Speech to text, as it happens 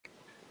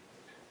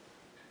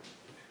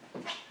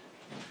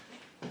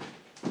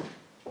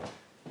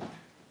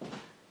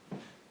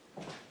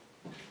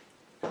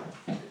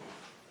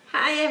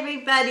Hi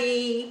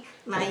everybody,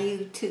 my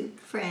YouTube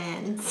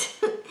friends.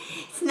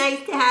 It's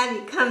nice to have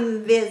you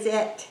come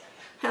visit.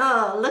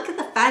 Oh, look at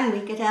the fun.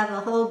 We could have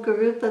a whole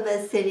group of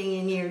us sitting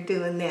in here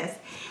doing this.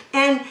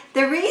 And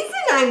the reason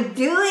I'm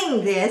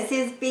doing this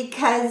is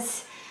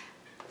because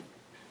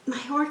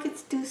my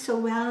orchids do so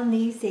well in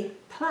these. They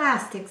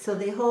plastic, so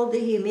they hold the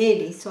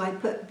humidity. So I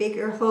put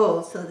bigger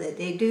holes so that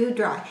they do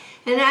dry.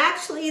 And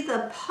actually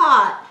the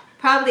pot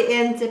probably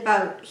ends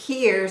about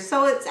here.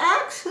 So it's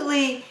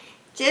actually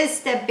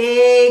just a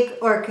big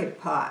orchid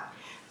pot.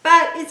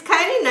 But it's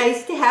kind of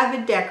nice to have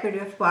a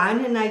decorative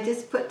one, and I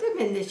just put them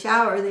in the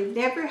shower. They've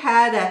never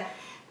had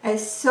a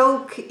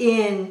soak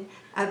in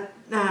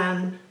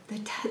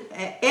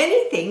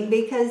anything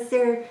because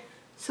they're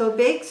so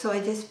big, so I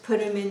just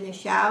put them in the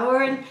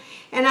shower,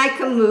 and I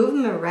can move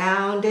them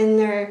around, and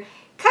they're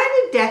kind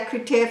of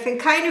decorative and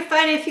kind of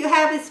fun if you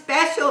have a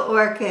special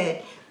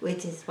orchid,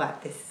 which is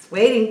what this is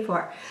waiting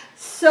for.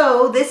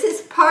 So this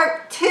is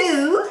part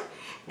 2.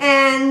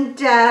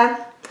 And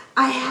I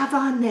have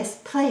on this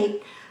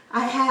plate,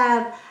 I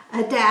have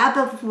a dab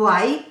of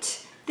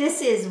white.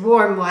 This is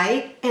warm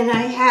white. And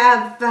I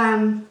have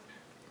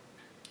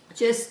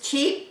just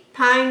cheap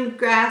pine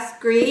grass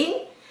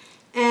green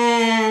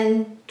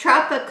and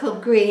tropical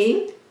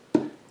green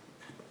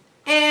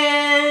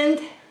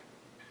and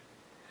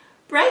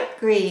bright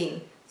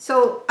green.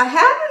 So I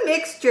have a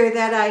mixture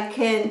that I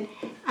can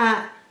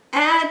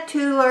add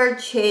to or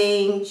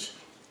change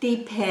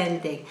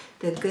depending.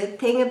 The good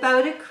thing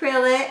about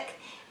acrylic,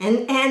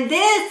 and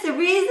this, the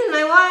reason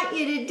I want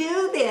you to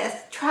do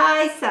this,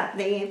 try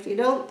something. If you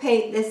don't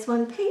paint this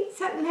one, paint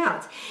something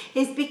else.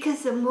 Is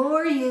because the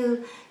more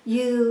you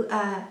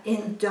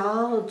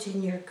indulge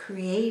in your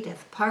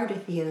creative part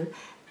of you,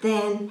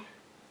 then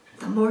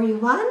the more you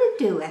want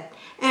to do it.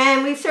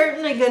 And we're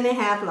certainly going to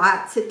have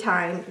lots of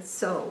time.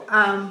 So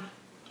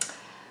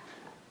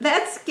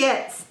let's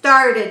get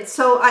started.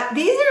 So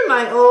these are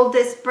my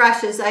oldest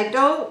brushes.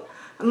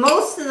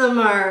 Most of them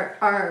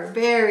are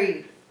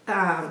very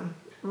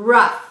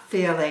rough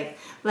feeling.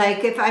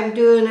 Like if I'm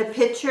doing a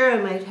picture, I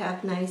might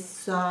have nice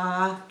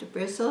soft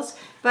bristles.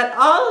 But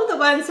all of the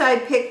ones I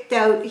picked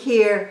out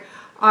here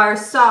are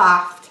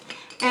soft.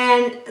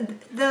 And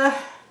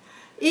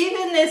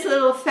even this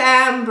little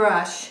fan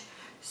brush.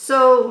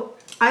 So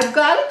I've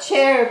got a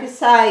chair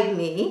beside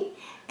me,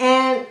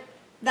 and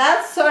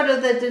that's sort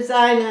of the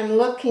design I'm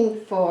looking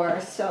for.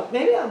 So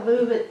maybe I'll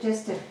move it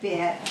just a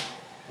bit.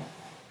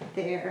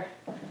 There.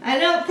 I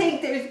don't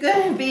think there's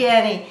going to be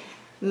any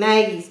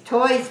Maggie's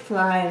toys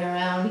flying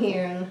around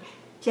here, and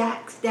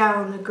Jack's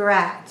down the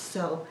garage,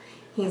 so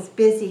he's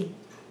busy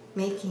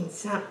making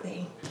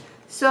something.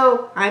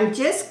 So I'm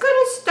just going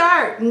to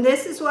start, and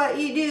this is what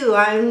you do.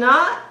 I'm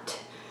not,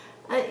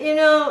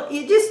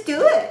 you just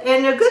do it.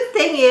 And the good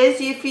thing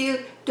is, if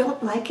you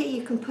don't like it,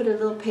 you can put a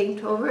little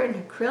paint over it,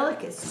 and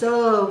acrylic is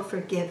so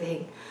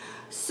forgiving.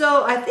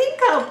 So I think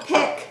I'll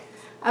pick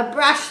a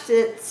brush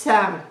that's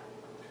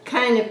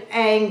kind of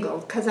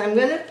angled, because I'm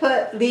going to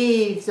put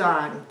leaves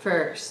on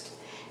first.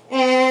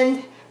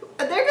 And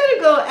they're going to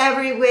go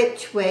every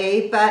which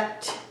way,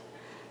 but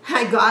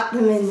I got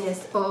them in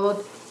this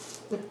old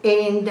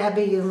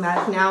A&W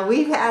mug. Now,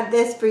 we've had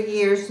this for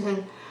years,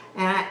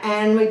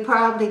 and we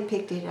probably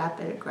picked it up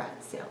at a garage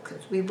sale,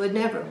 because we would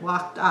never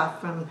walked off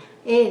from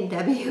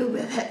A&W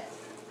with it.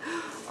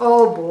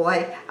 Oh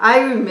boy, I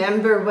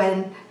remember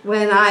when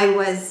I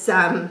was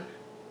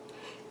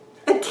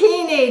a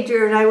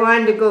teenager and I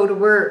wanted to go to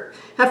work.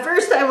 At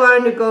first I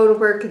wanted to go to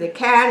work at the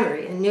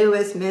cannery in New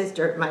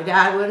Westminster. My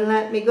dad wouldn't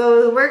let me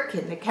go to work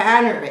in the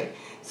cannery.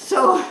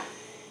 So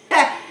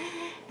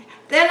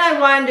then I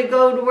wanted to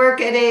go to work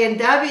at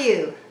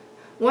A&W.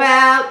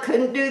 Well,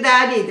 couldn't do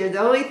that either. The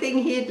only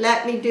thing he'd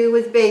let me do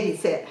was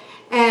babysit.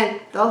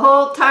 And the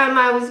whole time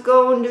I was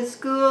going to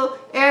school,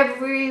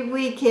 every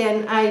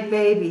weekend I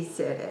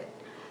babysitted.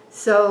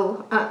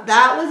 So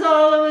that was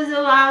all I was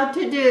allowed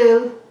to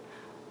do.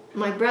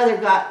 My brother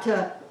got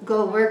to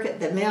go work at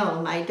the mill.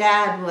 My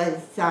dad was,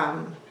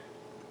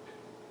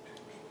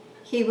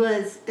 he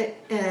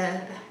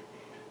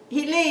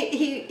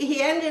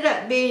ended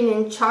up being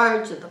in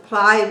charge of the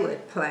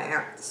plywood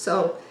plant.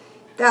 So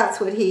that's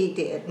what he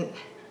did. And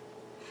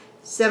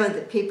some of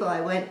the people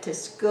I went to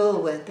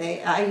school with,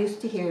 I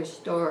used to hear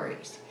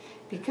stories.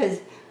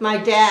 Because my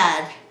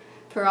dad,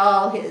 for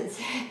all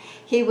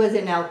he was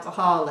an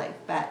alcoholic,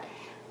 but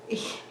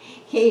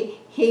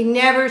he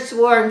never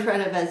swore in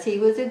front of us. He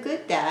was a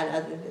good dad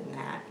other than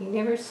that. He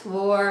never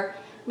swore,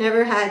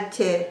 never had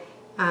to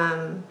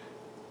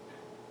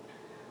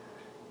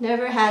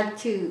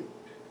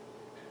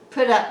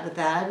put up with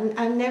that. And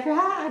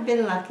I've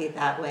been lucky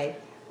that way.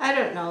 I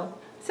don't know.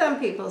 Some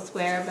people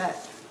swear,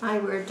 but my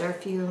words are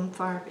few and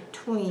far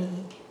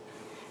between.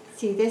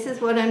 See, this is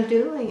what I'm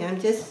doing.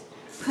 I'm just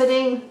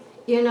putting,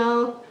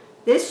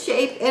 this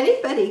shape.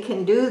 Anybody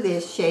can do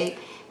this shape.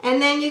 And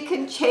then you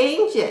can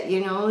change it,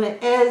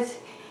 as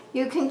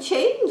you can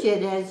change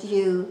it as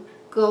you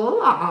go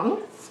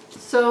along.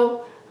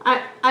 So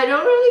I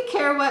don't really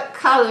care what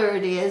color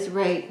it is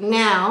right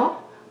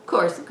now. Of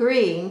course,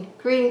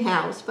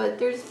 greenhouse, but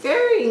there's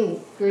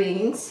varying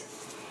greens.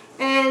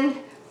 And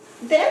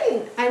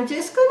then I'm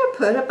just going to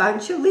put a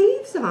bunch of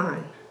leaves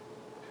on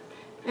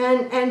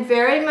and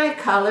vary my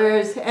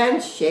colors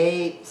and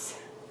shapes.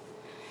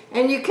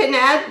 And you can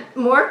add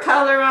more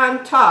color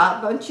on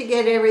top once you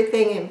get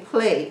everything in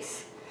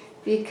place,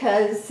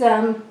 because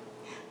the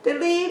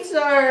leaves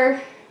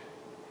are,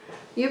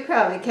 you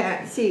probably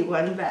can't see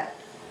one, but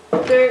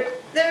they're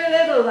a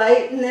little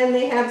light, and then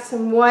they have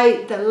some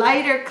white. The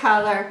lighter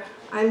color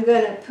I'm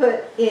going to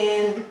put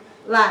in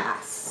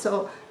last.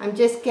 So I'm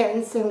just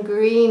getting some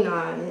green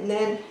on, and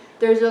then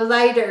there's a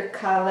lighter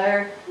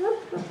color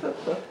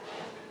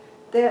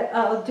that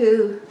I'll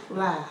do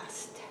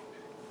last.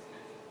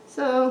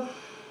 So,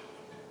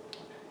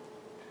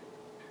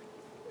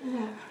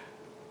 yeah.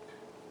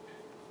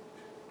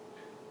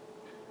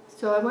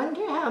 So I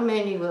wonder how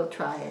many will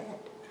try it.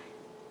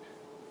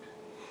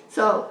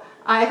 So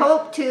I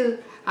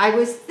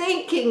was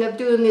thinking of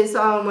doing this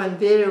all in one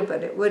video,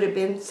 but it would have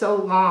been so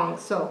long.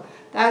 So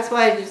that's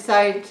why I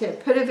decided to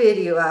put a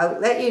video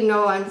out, let you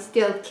know I'm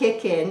still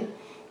kicking,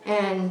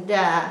 and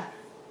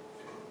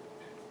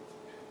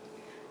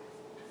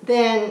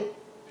then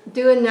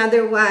do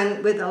another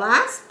one with the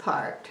last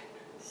part.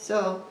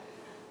 So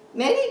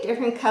many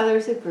different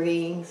colors of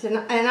greens, and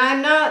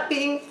I'm not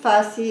being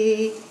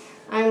fussy.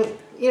 I'm,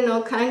 you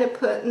know, kind of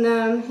putting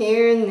them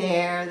here and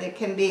there. They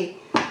can be,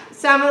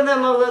 some of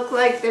them will look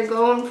like they're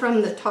going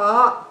from the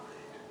top.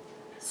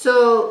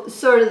 So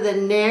sort of the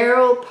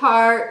narrow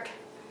part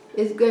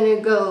is going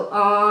to go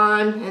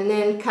on and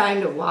then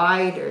kind of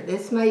wider.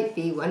 This might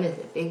be one of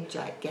the big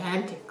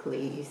gigantic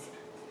leaves.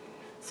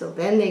 So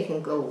then they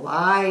can go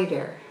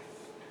wider.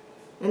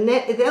 And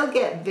then they'll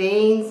get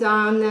veins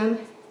on them.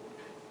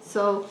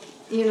 So,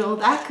 you know,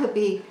 that could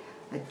be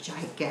a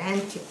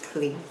gigantic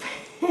leaf.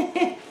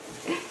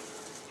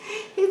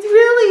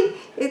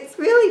 It's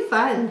really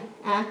fun,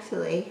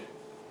 actually.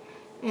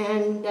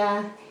 And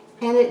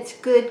it's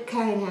good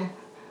kind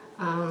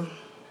of,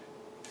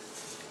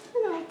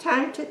 you know,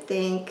 time to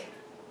think.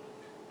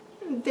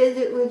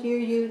 Visit with your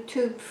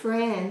YouTube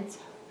friends.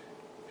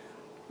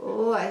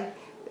 Oh,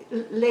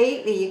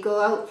 lately you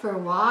go out for a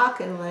walk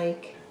and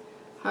like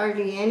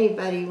hardly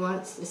anybody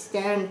wants to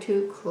stand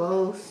too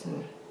close,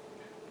 and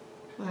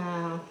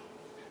wow.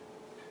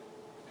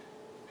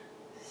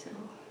 So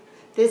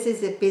this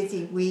is a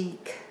busy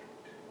week.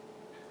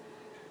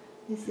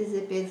 This is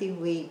a busy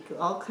week.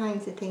 All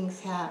kinds of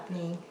things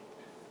happening.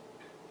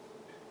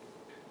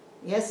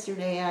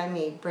 Yesterday I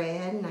made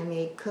bread and I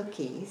made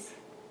cookies.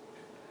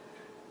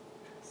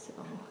 So,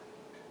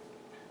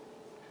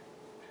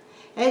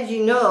 as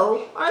you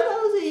know, or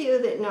those of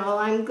you that know,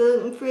 I'm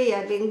gluten-free.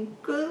 I've been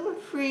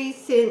gluten-free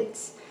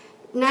since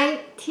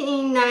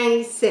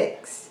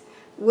 1996,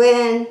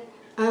 when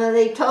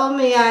they told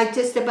me I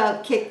just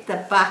about kicked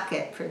the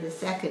bucket for the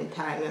second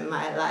time in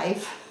my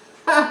life.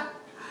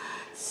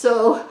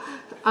 So,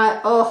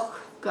 oh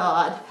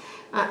God,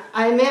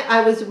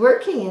 I was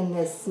working in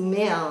this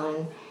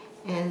mill,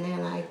 and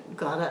then I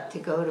got up to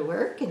go to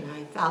work, and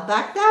I fell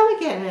back down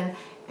again,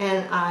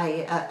 and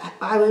I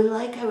was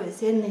like I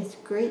was in this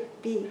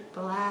great big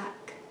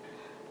black,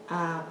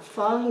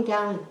 falling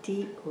down a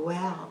deep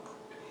well,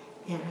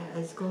 and I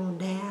was going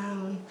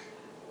down.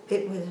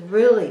 It was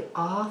really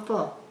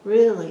awful,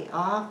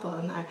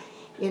 and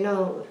you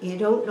know, you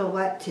don't know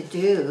what to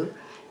do.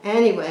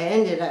 Anyway, I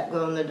ended up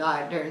going to the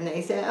doctor, and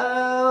they said,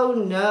 oh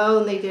no,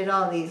 and they did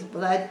all these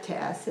blood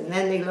tests, and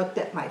then they looked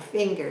at my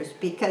fingers,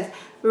 because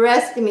the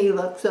rest of me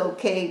looks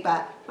okay,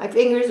 but my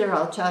fingers are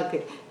all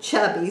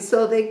chubby,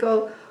 so they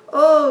go,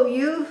 oh,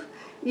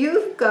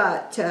 you've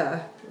got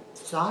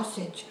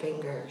sausage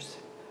fingers.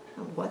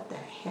 What the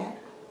heck?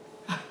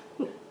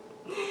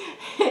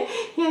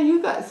 Yeah,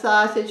 you got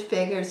sausage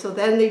fingers. So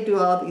then they do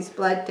all these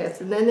blood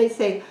tests, and then they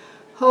say,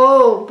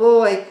 oh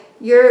boy,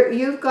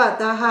 you've got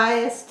the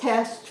highest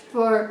test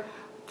for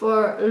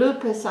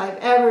lupus I've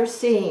ever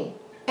seen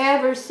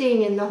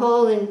in the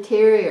whole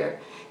interior.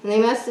 And they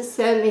must have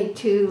sent me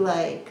to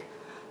like,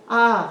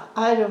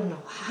 I don't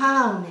know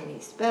how many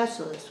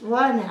specialists,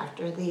 one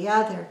after the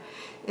other.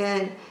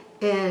 And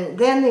then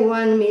they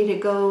wanted me to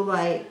go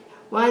like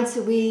once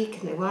a week,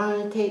 and they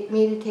wanted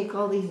me to take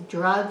all these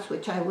drugs,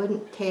 which I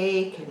wouldn't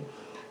take. And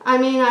I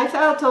mean, I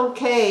felt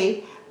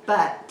okay,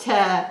 but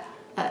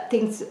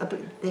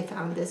they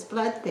found this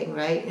blood thing,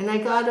 right? And I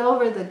got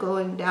over the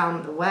going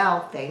down the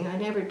well thing. I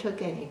never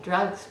took any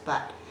drugs,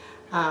 but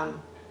I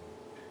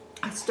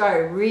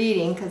started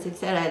reading because they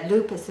said I had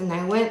lupus, and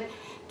I went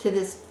to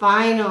this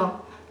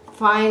final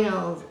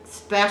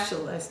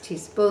specialist.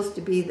 He's supposed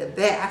to be the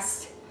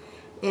best,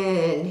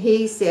 and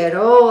he said,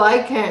 oh,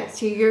 I can't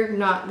see, you're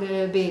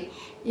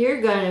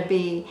going to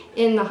be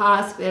in the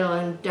hospital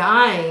and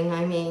dying.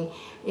 I mean,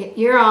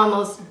 you're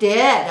almost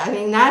dead. I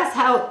mean, that's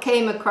how it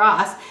came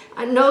across.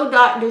 No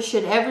doctor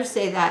should ever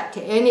say that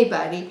to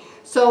anybody.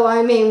 So,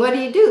 I mean, what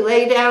do?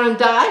 Lay down and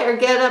die, or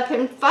get up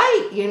and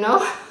fight, you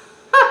know?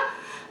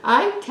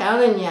 I'm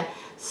telling you.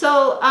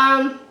 So,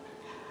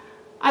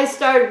 I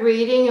started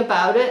reading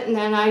about it, and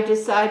then I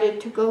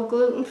decided to go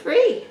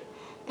gluten-free.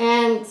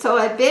 And so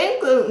I've been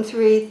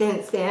gluten-free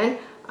since then.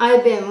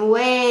 I've been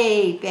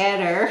way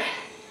better.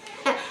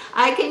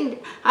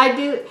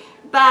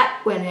 But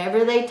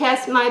whenever they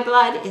test my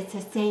blood, it's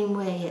the same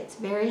way. It's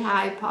very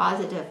high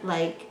positive,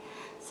 like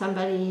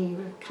somebody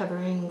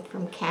recovering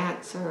from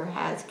cancer or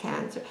has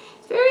cancer.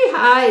 It's very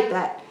high,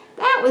 but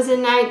that was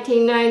in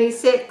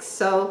 1996,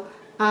 so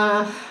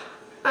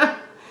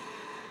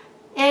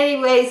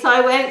anyway, so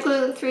I went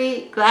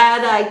gluten-free.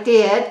 Glad I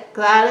did.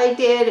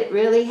 It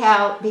really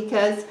helped,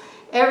 because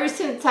ever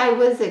since I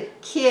was a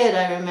kid,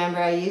 I remember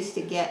I used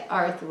to get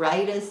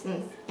arthritis,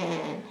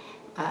 and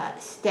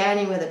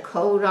standing with a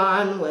coat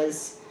on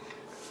was,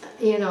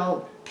 you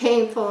know,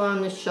 painful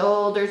on the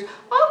shoulders,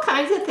 all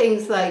kinds of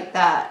things like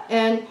that.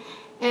 And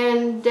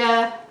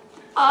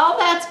all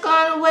that's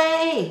gone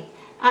away.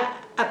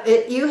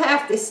 You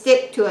have to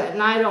stick to it,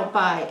 and I don't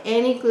buy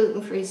any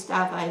gluten-free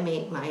stuff. I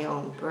make my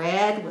own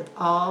bread with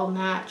all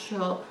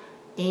natural,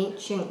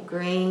 ancient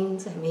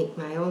grains. I make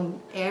my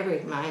own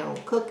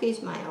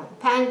cookies, my own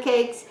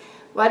pancakes,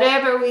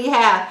 whatever we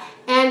have.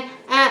 And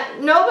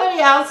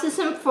nobody else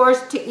isn't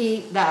forced to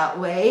eat that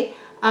way.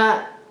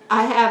 I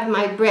have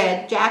my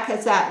bread. Jack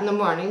has that in the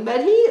morning,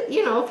 but he,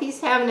 you know, if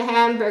he's having a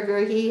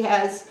hamburger, he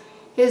has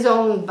his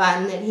own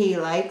bun that he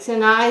likes,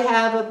 and I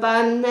have a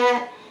bun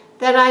that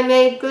I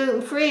made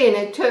gluten-free, and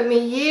it took me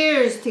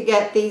years to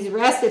get these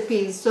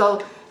recipes,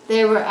 so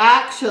they were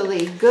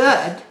actually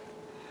good.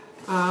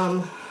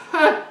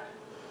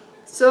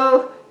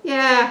 So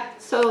yeah,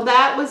 so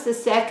that was the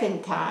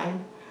second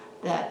time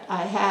that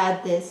I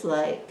had this,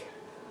 like,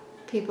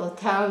 people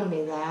telling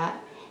me that,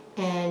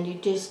 and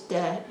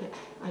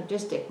I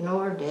just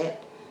ignored it.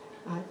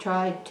 I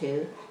tried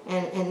to,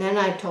 and then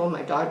I told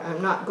my daughter,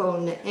 I'm not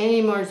going to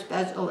any more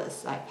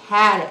specialists. I've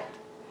had it.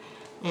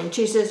 And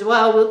she says,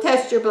 well, we'll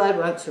test your blood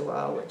once in a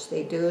while, which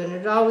they do, and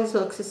it always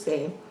looks the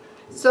same.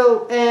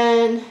 So,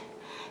 and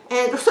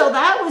so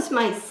that was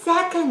my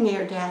second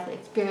near-death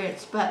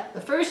experience, but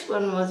the first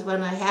one was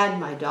when I had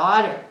my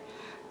daughter.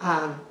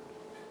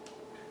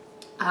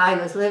 I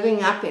was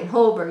living up in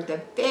Holberg, the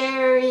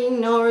very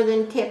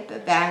northern tip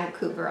of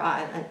Vancouver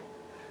Island.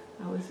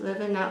 I was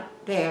living up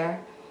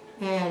there,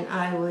 and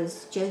I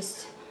was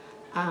just,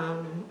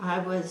 I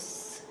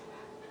was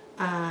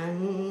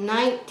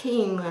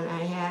 19 when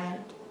I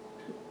had,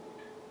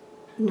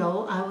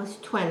 no, I was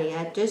 20.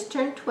 I just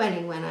turned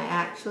 20 when I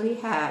actually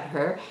had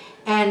her,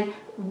 and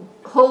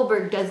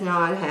Holberg does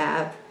not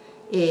have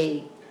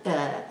a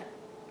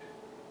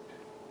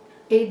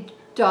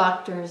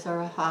doctor's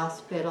or a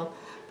hospital,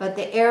 but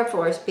the Air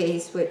Force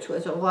Base, which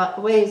was a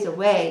ways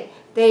away,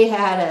 they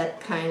had a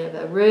kind of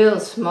a real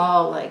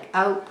small, like,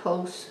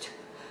 outpost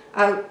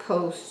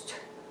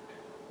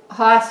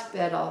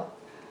hospital.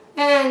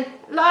 And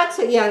lots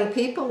of young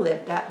people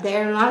lived up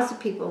there, and lots of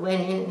people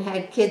went in and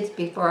had kids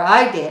before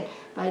I did,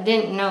 but I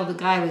didn't know the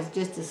guy was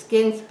just a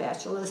skin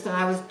specialist, and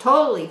I was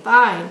totally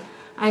fine.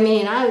 I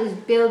mean, I was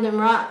building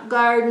rock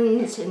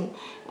gardens and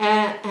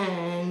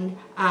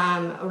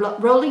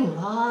rolling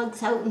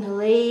logs out in the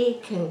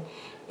lake and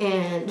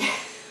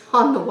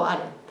on the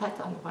water. That's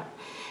on the water.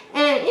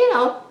 And, you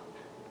know,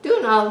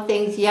 doing all the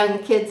things young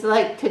kids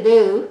like to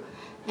do.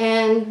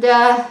 And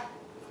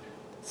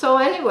so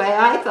anyway,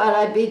 I thought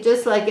I'd be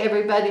just like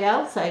everybody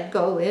else. I'd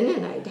go in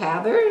and I'd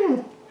have her,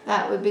 and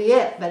that would be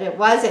it. But it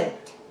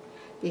wasn't,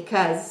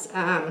 because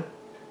I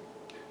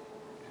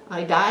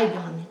died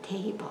on the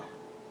table.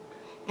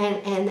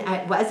 And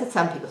it wasn't,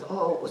 some people say,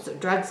 oh, it was the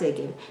drugs they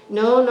gave.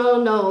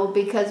 No,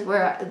 because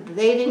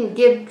they didn't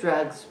give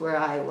drugs where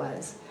I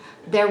was.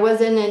 There was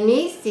an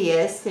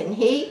anesthetist, and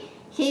he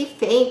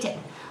fainted.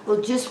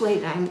 Well, just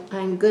wait,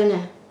 I'm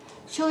gonna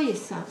show you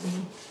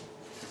something.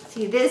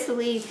 See this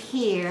leaf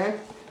here?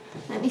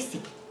 Let me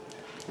see.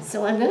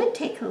 So I'm gonna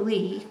take a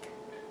leaf.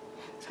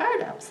 It's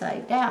hard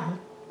upside down.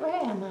 Where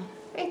am I?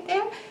 Right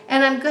there?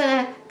 And I'm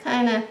gonna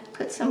kind of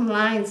put some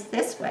lines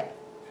this way,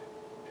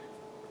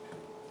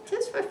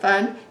 just for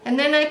fun. And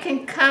then I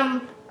can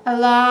come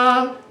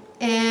along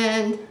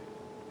and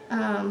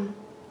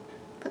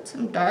put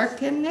some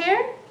dark in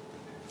there.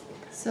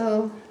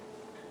 So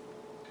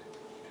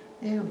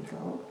there we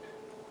go.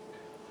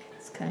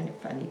 It's kind of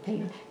funny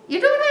painting. You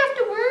don't have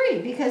to worry,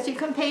 because you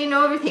can paint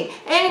everything.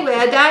 Anyway,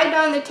 I died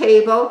on the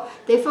table.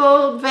 They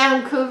phoned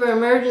Vancouver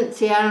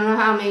Emergency I don't know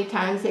how many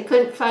times. They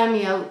couldn't find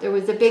me out. There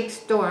was a big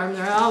storm.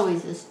 There's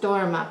always a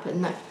storm up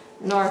in the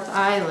North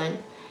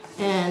Island.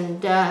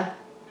 And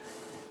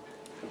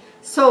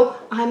so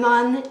I'm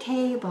on the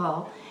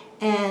table,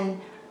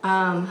 and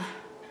I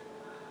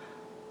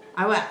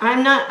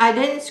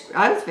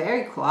was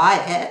very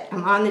quiet.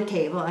 I'm on the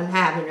table, I'm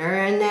having her,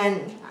 and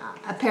then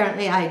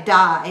apparently I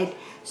died.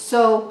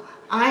 So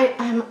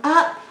I'm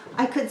up.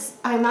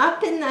 I'm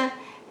up in the,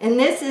 and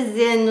this is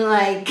in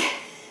like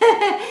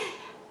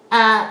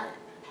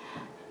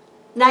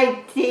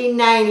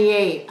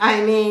 1998.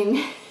 I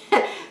mean,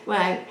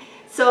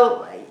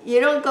 so you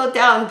don't go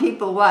telling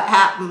people what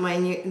happened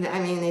when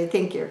they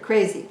think you're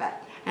crazy,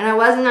 but, and I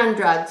wasn't on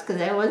drugs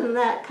because I wasn't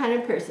that kind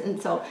of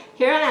person. So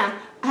here I am.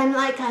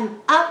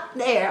 I'm up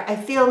there. I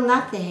feel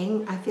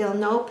nothing. I feel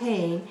no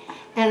pain.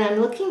 And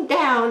I'm looking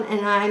down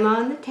and I'm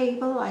on the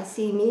table. I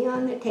see me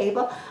on the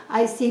table.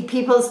 I see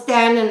people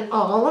standing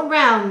all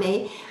around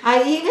me.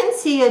 I even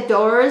see a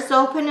door is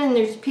open and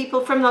there's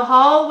people from the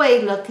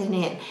hallway looking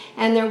in.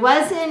 And there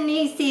was an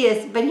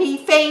anestheist, but he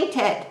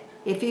fainted,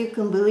 if you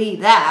can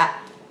believe that.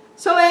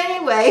 So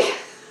anyway,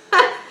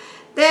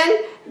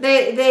 then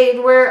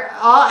they were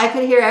all, I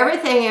could hear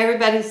everything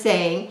everybody's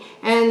saying.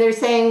 And they're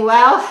saying,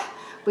 well,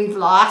 we've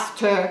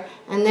lost her.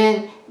 And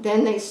then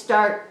they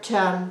start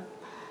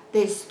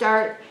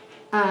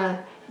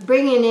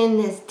bringing in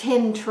this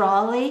tin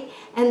trolley,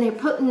 and they're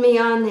putting me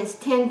on this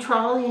tin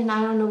trolley, and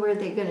I don't know where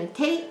they're going to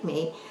take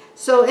me.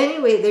 So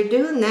anyway, they're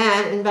doing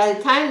that, and by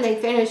the time they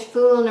finish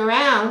fooling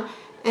around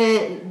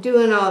and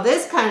doing all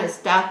this kind of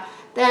stuff,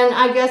 then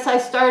I guess I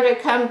started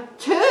to come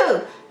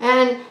to,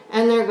 and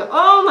they're going,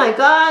 oh my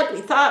God, we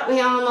thought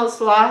we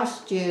almost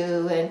lost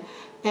you,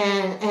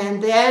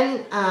 and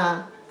then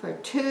for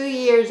 2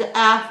 years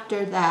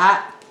after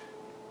that,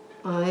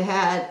 I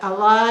had a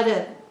lot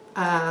of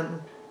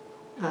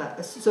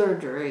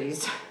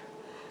surgeries.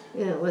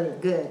 It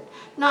wasn't good.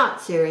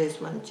 Not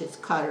serious ones,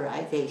 just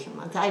cauterization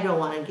ones. I don't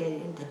want to get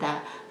into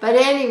that. But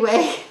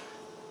anyway,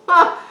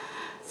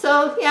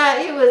 so yeah,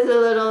 it was a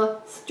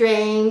little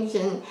strange.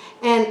 And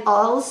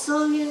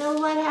also, you know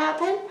what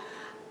happened?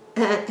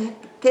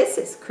 This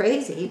is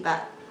crazy,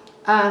 but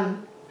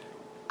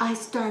I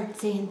started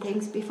seeing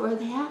things before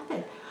they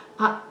happened.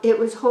 It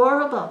was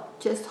horrible,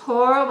 just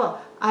horrible.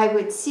 I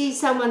would see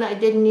someone I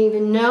didn't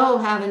even know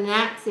have an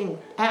accident,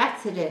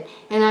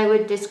 and I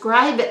would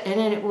describe it, and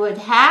then it would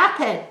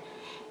happen.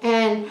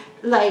 And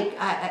like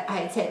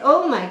I'd say,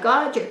 oh my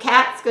God, your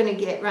cat's going to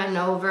get run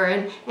over,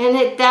 and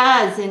it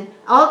does, and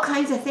all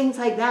kinds of things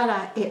like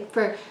that.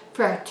 For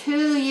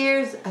 2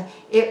 years,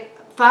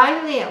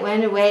 finally it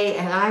went away,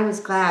 and I was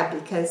glad,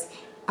 because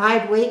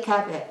I'd wake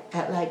up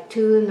at like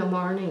 2 in the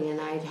morning, and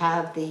I'd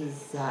have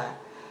these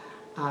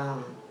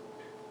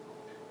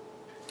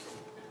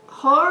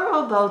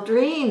horrible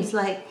dreams,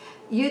 like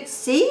you'd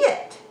see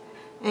it.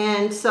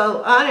 And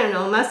so I don't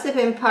know, must have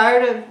been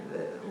part of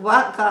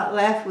what got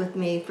left with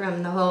me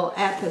from the whole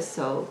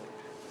episode.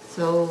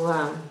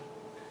 So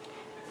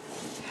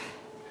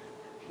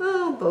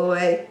oh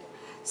boy.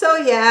 So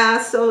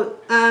yeah, so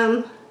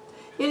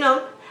you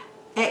know,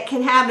 it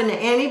can happen to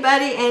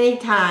anybody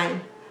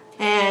anytime,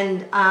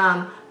 and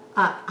I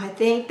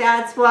think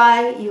that's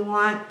why you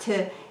want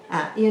to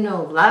you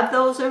know, love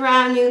those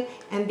around you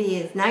and be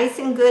as nice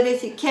and good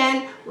as you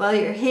can while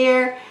you're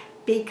here,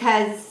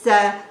 because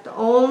the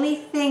only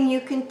thing you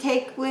can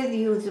take with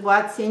you is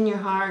what's in your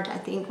heart. I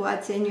think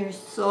what's in your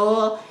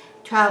soul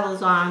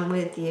travels on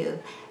with you.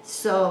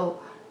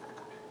 So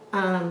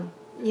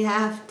you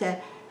have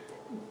to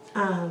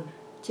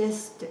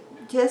just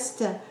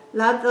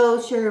love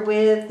those you're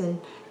with,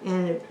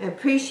 and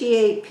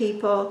appreciate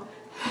people.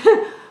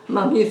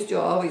 Mom used to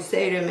always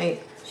say to me,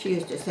 she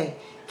used to say,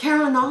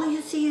 Carolyn, all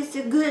you see is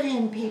the good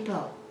in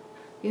people.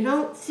 You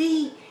don't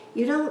see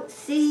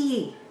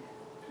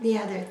the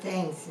other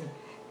things.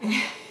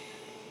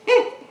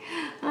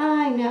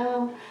 I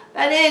know.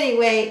 But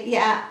anyway,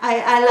 yeah,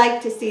 I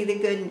like to see the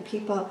good in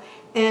people.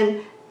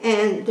 And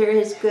there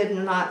is good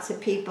in lots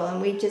of people.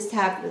 And we just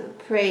have to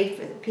pray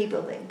for the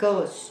people that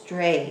go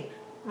astray.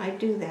 I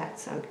do that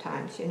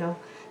sometimes, you know,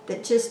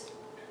 that just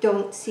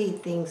don't see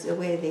things the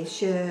way they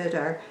should,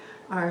 or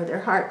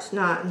their heart's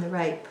not in the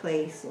right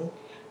place. And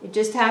you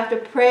just have to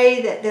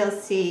pray that they'll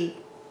see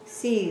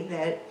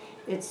that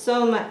it's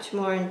so much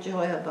more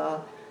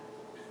enjoyable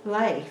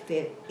life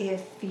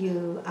if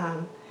you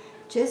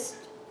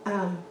just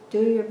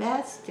do your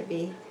best to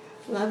be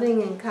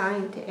loving and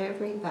kind to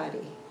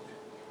everybody.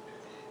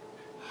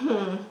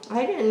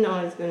 I didn't know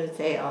I was going to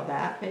say all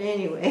that, but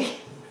anyway.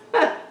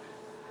 Yeah,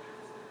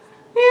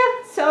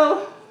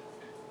 so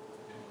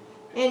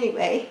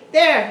anyway,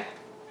 there.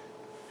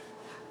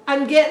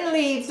 I'm getting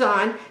leaves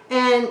on,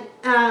 and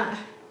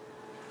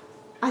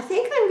I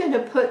think I'm going to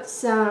put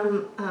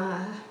some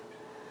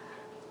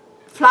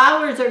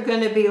flowers are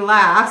going to be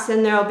last,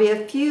 and there'll be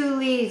a few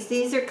leaves.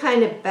 These are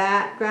kind of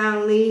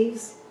background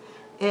leaves,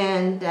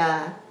 and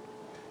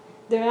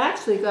they're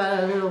actually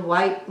got a little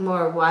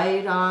more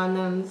white on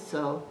them,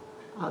 so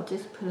I'll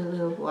just put a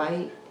little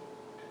white.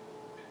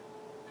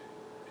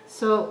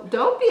 So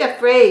don't be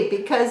afraid,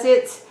 because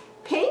it's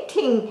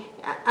painting.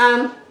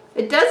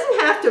 It doesn't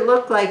have to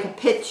look like a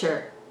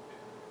picture.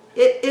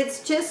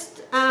 It's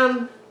just,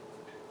 and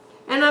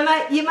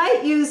you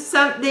might use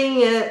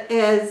something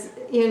as,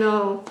 you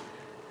know,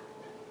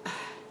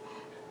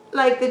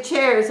 like the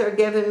chairs are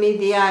giving me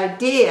the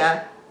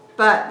idea,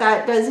 but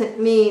that doesn't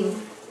mean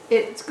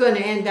it's going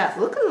to end up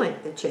looking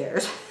like the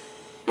chairs.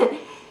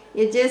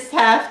 You just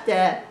have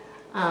to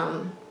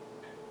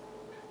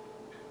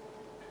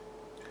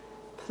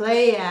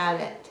play at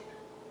it,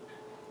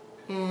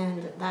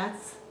 and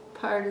that's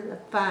part of the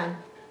fun.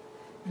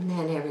 And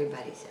then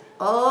everybody said,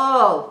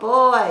 oh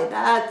boy,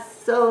 that's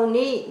so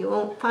neat. You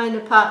won't find a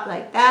pot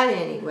like that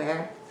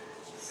anywhere.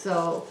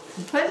 So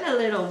I'm putting a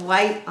little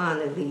white on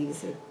the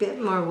leaves, a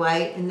bit more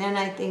white, and then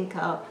I think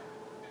I'll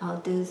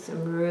do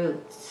some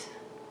roots.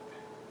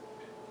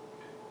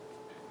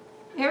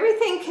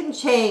 Everything can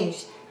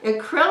change.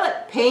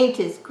 Acrylic paint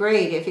is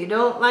great. If you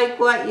don't like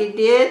what you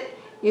did,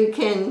 you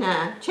can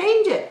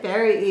change it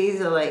very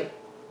easily.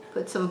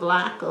 Put some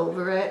black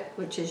over it,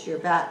 which is your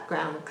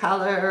background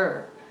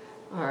color,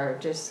 or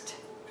just,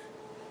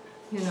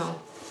 you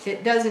know,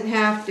 it doesn't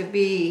have to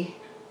be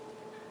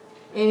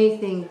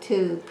anything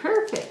too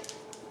perfect.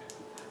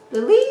 The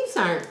leaves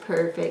aren't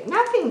perfect.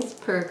 Nothing's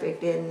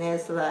perfect in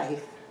this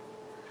life.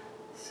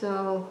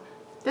 So,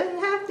 it doesn't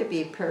have to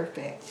be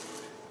perfect.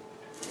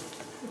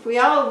 If we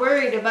all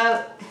worried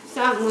about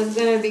something was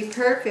going to be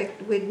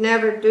perfect, we'd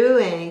never do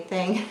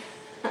anything.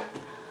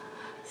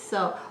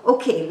 So,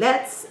 okay,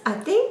 I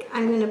think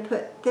I'm going to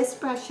put this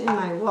brush in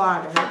my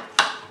water.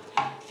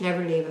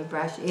 Never leave a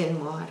brush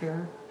in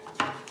water.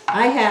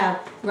 I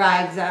have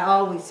rags. I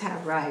always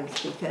have rags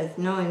because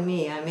knowing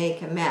me, I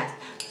make a mess.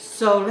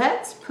 So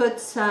let's put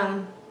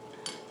some,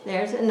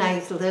 there's a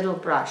nice little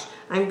brush.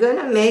 I'm going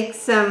to make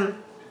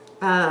some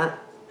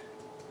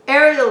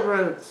aerial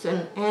roots,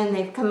 and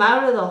they've come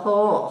out of the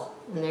hole,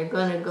 and they're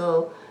going to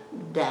go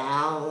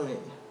down,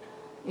 and,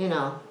 you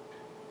know.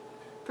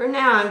 For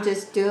now, I'm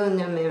just doing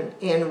them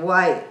in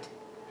white.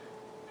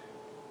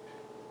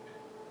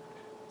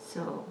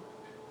 So,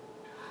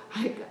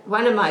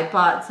 one of my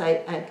pots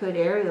I put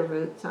aerial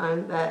roots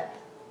on, but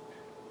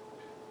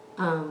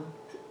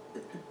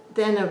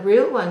then a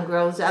real one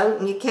grows out,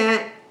 and you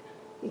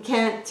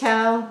can't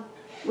tell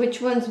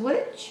which one's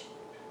which.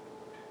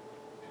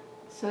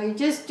 So you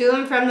just do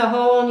them from the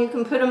hole, and you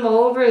can put them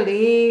over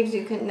leaves.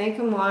 You can make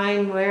them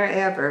wine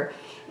wherever,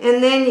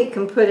 and then you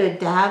can put a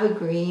dab of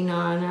green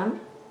on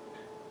them.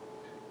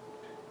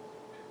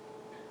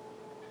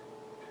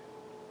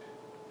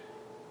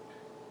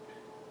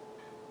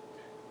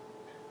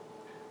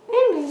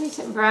 And maybe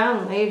some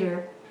brown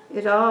later.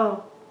 It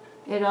all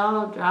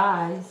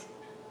dries.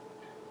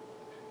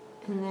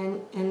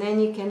 And then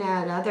you can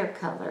add other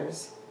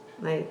colors,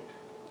 like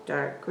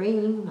dark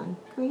green,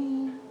 light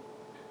green.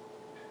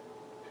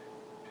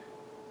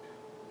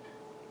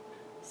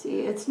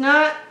 See, it's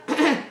not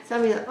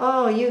somebody like,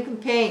 oh, you can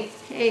paint.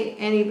 Hey,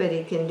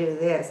 anybody can do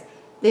this.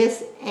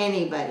 This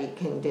anybody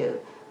can do.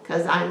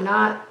 Because I'm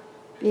not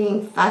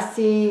being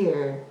fussy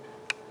or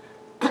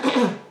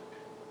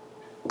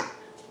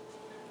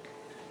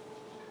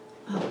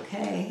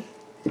okay.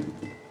 I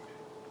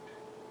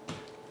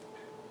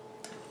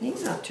think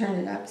I'll turn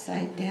it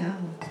upside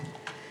down.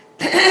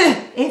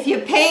 If you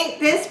paint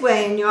this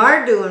way and you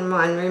are doing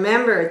one,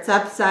 remember it's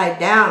upside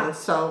down.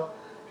 So,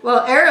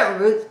 well, aerial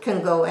roots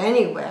can go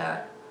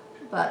anywhere,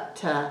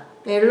 but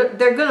they're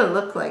going to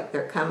look like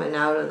they're coming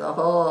out of the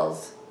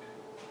holes.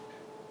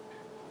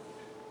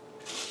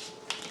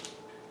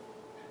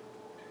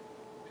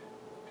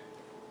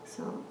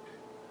 So,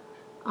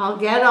 I'll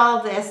get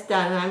all this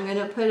done. I'm going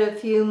to put a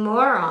few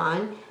more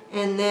on,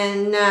 and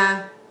then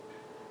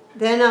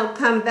I'll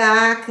come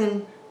back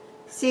and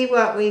see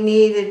what we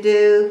need to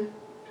do.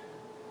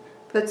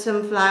 Put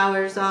some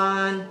flowers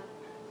on.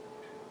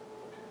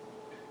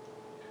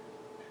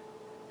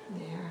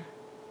 There.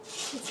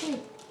 Okay.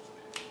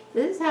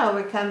 This is how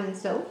we're coming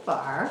so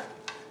far.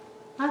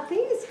 I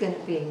think it's going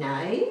to be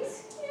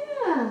nice.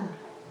 Yeah.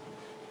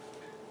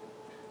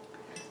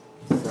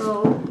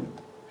 So,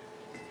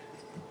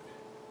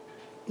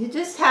 you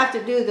just have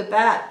to do the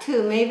back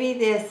too. Maybe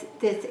this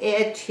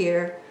edge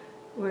here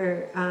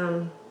where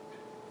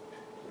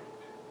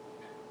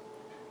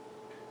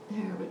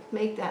there, we can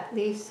make that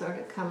leaf sort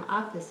of come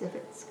up as if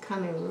it's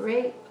coming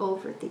right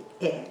over the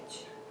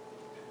edge.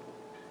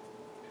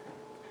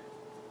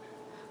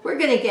 We're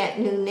going to get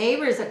new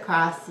neighbors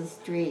across the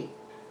street.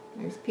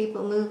 There's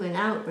people moving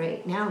out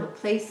right now. The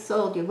place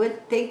sold. You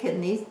wouldn't think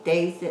in these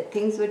days that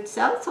things would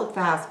sell so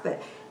fast,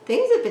 but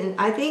things have been,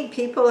 I think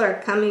people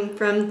are coming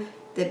from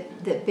the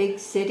big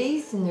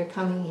cities, and they're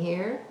coming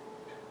here.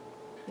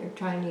 They're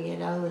trying to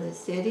get out of the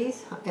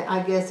cities.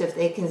 I guess if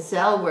they can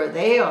sell where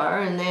they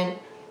are and then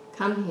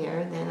come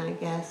here, then I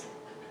guess,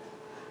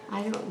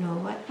 I don't know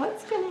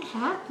what's going to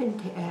happen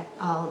to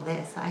all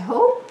this. I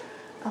hope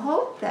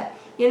that,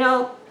 you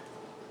know,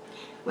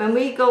 when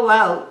we go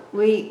out,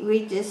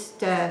 we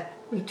just,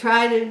 we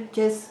try to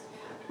just,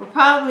 we're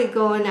probably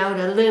going out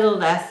a little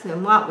less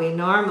than what we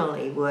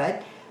normally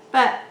would.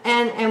 But,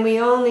 and we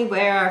only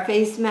wear our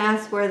face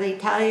masks where they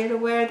tell you to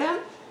wear them.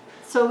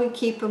 So we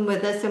keep them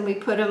with us and we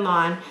put them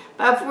on.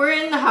 But if we're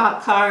in the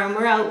hot car and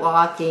we're out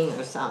walking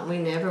or something, we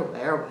never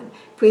wear one.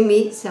 If we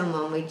meet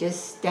someone, we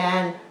just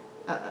stand,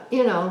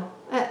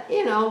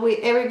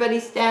 everybody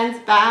stands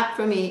back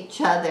from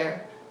each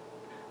other.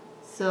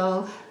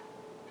 So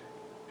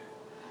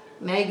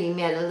Maggie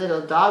met a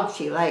little dog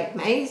she liked.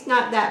 Maggie's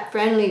not that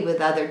friendly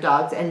with other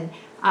dogs, and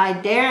I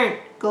daren't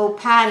go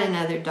pat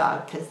another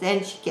dog because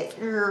then she gets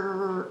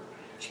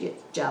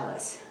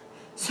jealous.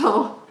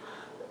 So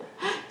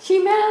she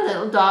met a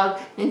little dog,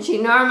 and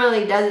she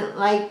normally doesn't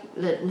like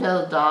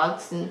little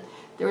dogs, and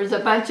there was a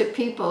bunch of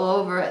people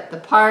over at the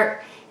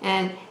park,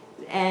 and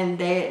and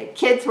the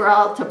kids were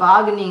all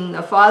tobogganing.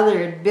 The father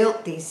had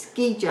built these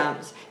ski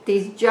jumps,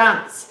 these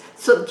jumps.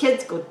 So the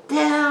kids go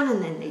down,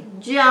 and then they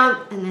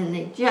jump, and then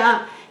they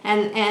jump.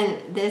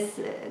 And this,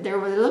 there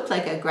looked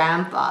like a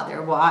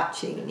grandfather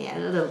watching. He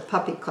had a little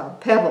puppy called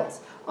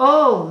Pebbles.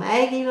 Oh,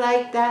 Maggie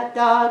liked that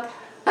dog.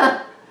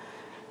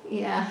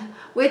 Yeah,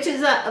 which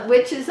is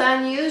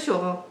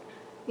unusual.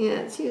 Yeah,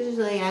 it's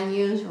usually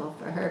unusual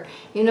for her.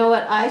 You know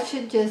what? I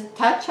should just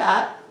touch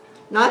up.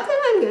 Not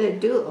that I'm going to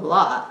do a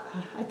lot.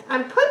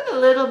 I'm putting a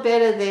little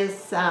bit of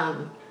this,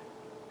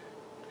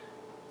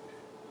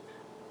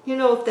 you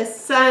know, if the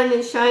sun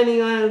is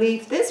shining on a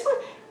leaf. This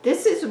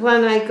is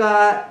one I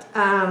got,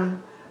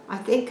 I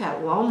think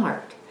at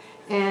Walmart.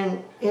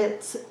 And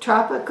it's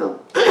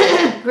tropical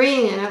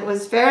green, and it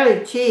was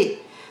fairly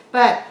cheap.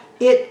 But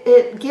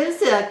it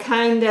gives a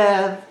kind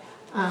of,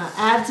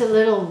 adds a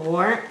little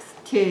warmth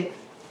to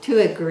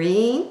a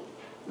green,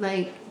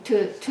 like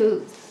to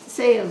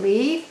say a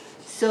leaf.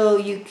 So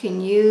you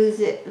can use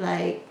it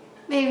like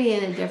maybe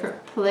in a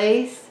different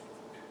place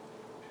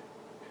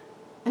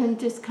and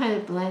just kind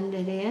of blend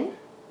it in.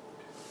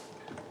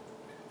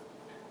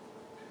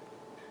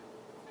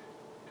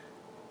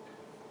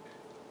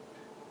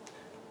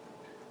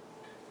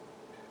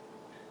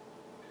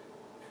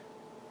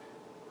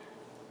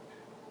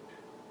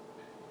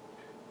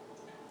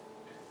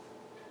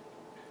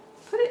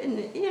 Put it in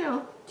the, you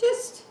know,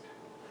 just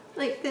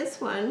like this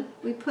one,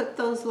 we put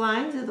those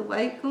lines of the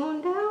white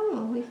going down.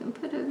 Well, we can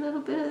put a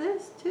little bit of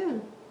this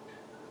too.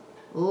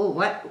 Oh,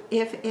 what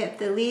if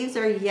the leaves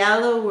are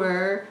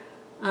yellower?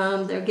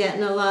 They're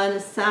getting a lot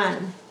of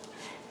sun.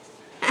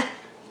 Yeah.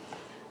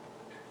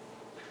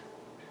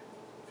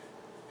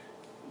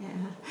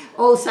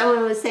 Oh,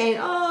 someone was saying,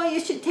 oh, you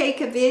should take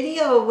a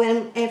video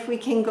if we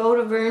can go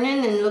to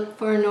Vernon and look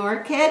for an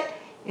orchid.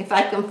 If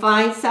I can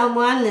find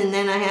someone, and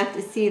then I have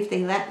to see if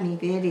they let me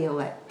video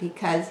it,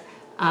 because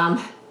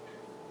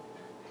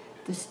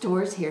the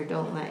stores here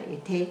don't let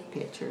you take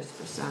pictures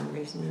for some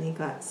reason. They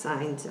got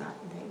signs up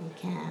that you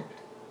can't.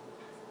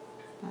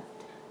 But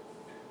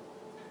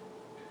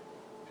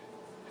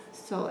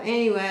so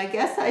anyway, I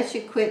guess I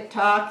should quit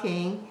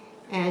talking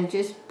and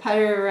just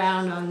putter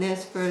around on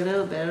this for a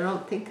little bit. I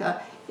don't think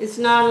it's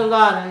not a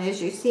lot. And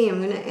as you see,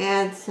 I'm going to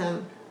add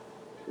some,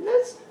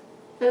 just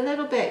a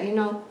little bit, you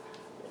know.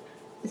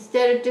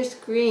 Instead of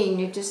just green,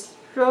 you just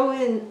throw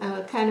in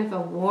a kind of a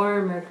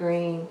warmer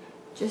green,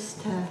 just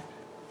to,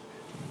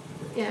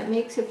 yeah, it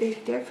makes a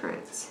big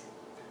difference.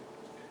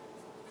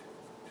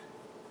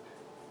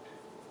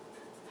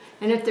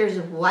 And if there's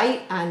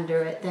white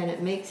under it, then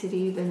it makes it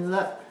even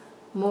look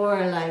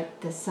more like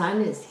the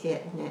sun is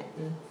hitting it.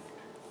 And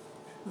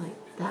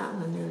like that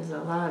one, there's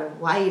a lot of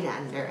white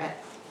under it.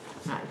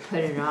 I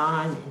put it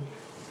on, and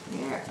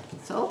there.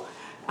 So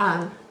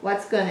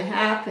what's going to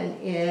happen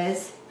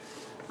is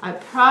I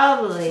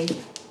probably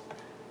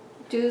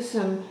do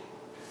a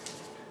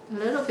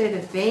little bit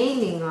of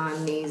veining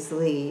on these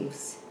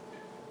leaves.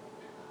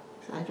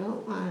 So I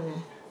don't want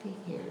to be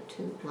here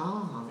too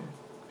long.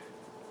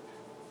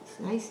 It's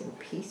nice and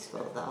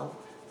peaceful though.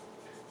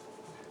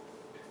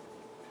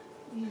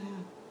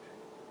 Yeah.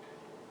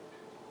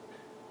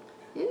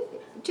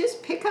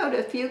 Just pick out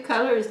a few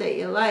colors that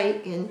you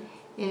like, and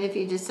if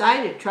you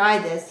decide to try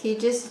this, he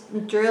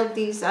just drilled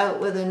these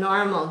out with a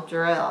normal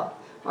drill.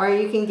 Or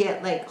you can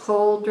get like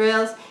hole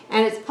drills,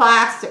 and it's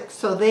plastic,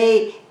 so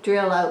they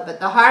drill out. But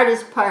the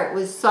hardest part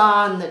was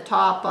sawing the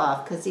top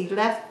off, because he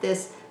left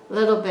this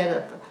little bit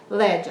of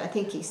ledge. I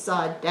think he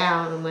sawed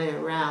down and went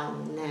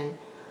around, and then,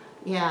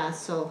 yeah,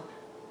 so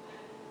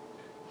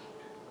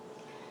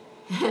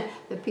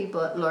the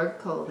people at Lord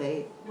Cole,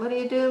 what are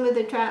you doing with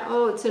the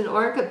oh, it's an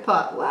orchid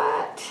pot.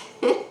 What?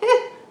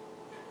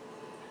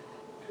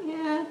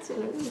 Yeah, it's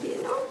going to be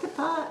an orchid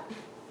pot.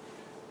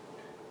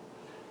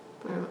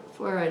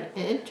 For an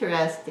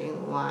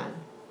interesting one.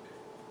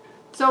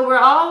 So we're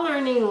all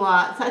learning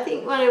lots. I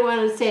think what I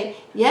want to say,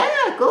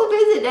 yeah, go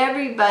visit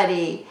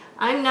everybody.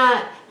 I'm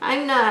not,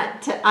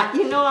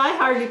 you know, I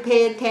hardly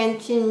pay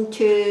attention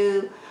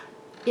to,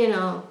 you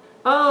know,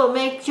 oh,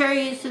 make sure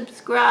you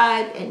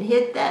subscribe and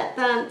hit that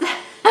thumbs.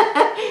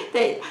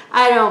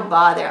 I don't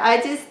bother.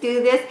 I just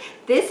do this.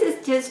 This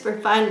is just for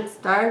fun. It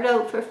started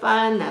out for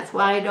fun. That's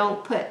why I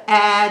don't put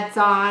ads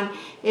on.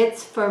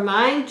 It's for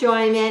my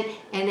enjoyment,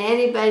 and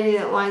anybody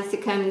that wants to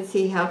come and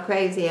see how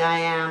crazy I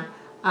am,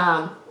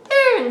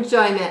 their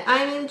enjoyment.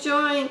 I'm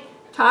enjoying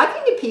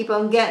talking to people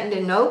and getting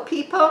to know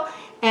people.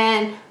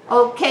 And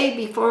okay,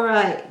 before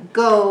I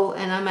go,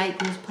 and I might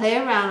just play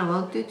around, I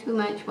won't do too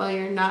much while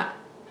you're not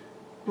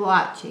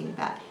watching,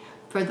 but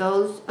for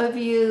those of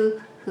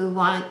you who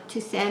want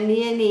to send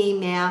me an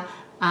email,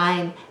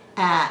 I'm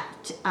at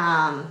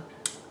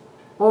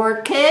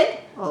orchid,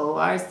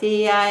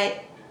 O-R-C-H-I-D,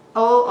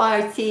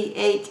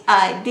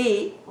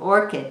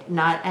 orchid,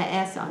 not a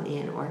S on the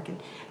end,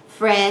 orchid,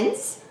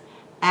 friends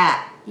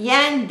at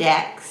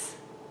Yandex,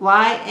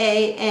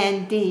 Y-A-N-D-E-X,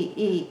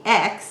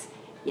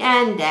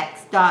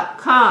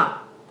 yandex.com.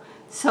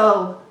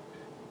 So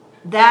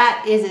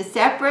that is a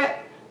separate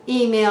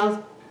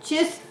email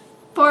just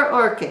for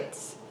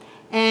orchids.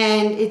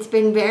 and it's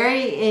been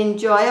very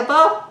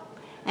enjoyable.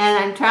 And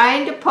I'm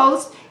trying to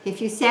post, if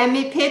you send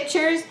me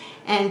pictures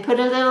and put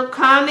a little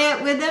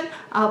comment with them,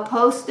 I'll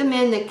post them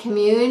in the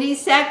community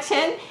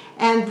section.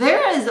 And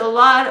there is a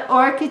lot of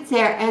orchids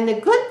there. And the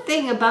good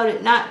thing about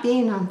it not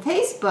being on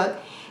Facebook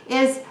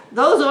is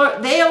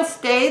they'll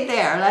stay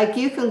there. Like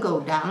you can go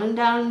down and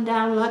down and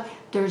down. Look,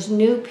 there's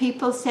new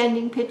people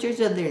sending pictures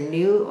of their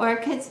new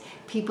orchids.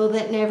 People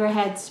that never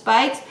had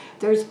spikes.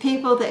 There's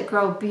people that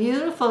grow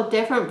beautiful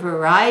different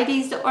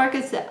varieties of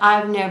orchids that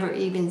I've never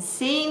even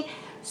seen.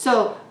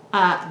 So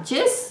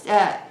just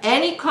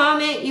any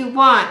comment you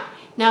want.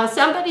 Now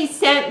somebody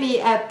sent me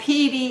a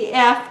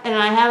PDF and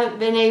I haven't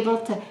been able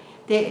to,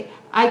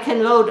 I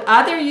can load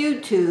other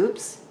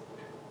YouTubes,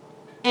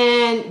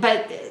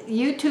 but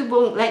YouTube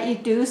won't let you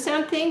do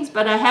some things,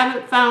 but I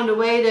haven't found a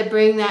way to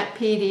bring that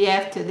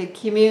PDF to the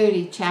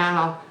community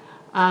channel.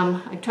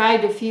 I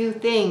tried a few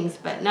things,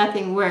 but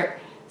nothing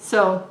worked.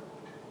 So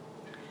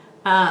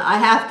I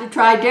have to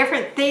try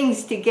different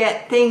things to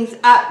get things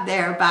up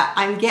there, but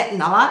I'm getting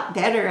a lot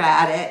better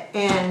at it.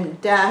 And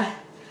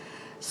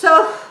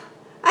so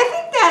I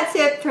think that's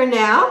it for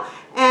now.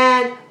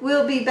 And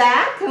we'll be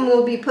back and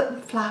we'll be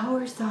putting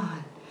flowers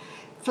on.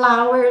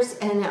 Flowers,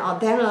 and then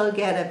I'll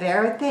get a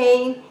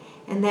verathane,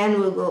 and then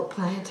we'll go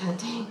plant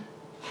hunting.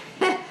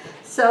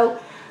 So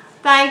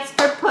thanks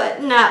for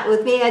putting up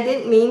with me. I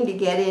didn't mean to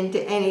get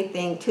into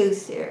anything too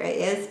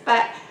serious,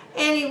 but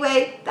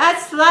anyway,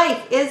 that's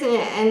life, isn't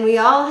it? And we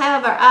all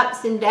have our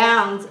ups and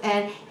downs,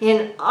 and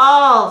in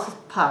all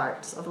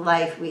parts of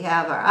life we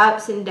have our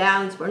ups and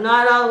downs. We're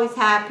not always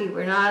happy,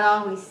 we're not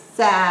always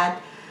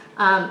sad.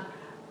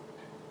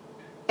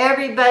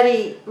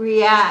 Everybody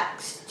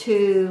reacts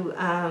to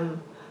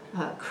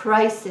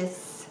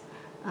crisis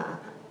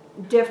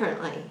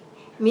differently.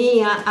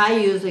 Me, I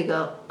usually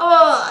go,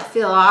 oh, I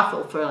feel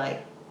awful for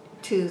like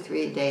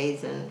 2-3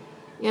 days, and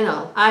you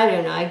know, I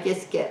don't know, I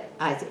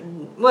say,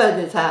 what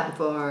did this happen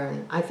for?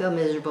 And I feel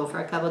miserable for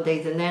a couple of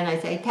days, and then I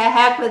say, to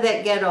heck with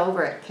it, get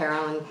over it,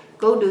 Carolyn,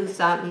 go do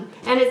something,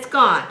 and it's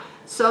gone.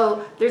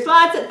 So there's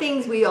lots of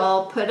things we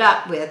all put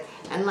up with,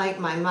 and like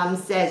my mom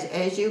says,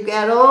 as you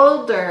get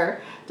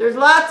older, there's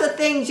lots of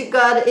things you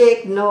gotta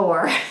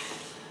ignore.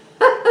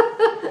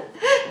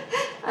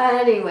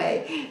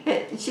 Anyway,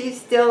 she's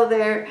still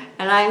there,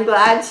 and I'm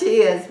glad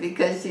she is,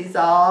 because she's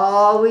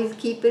always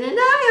keeping an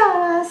eye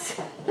on us.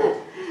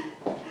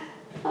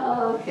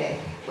 Okay,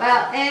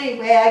 well,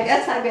 anyway, I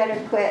guess I better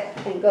quit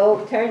and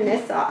go turn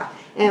this off,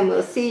 and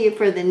we'll see you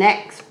for the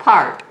next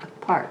part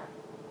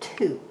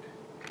 2.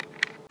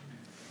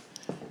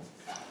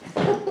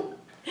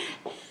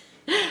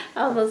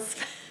 Almost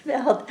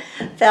fell.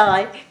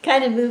 I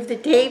kind of moved the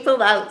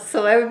table out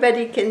so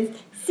everybody can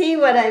see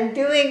what I'm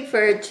doing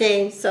for a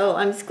change. So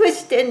I'm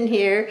squished in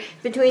here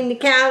between the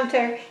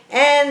counter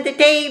and the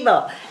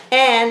table.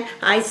 And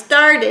I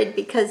started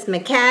because my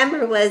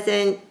camera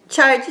wasn't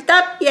charged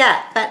up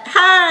yet. But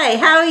hi,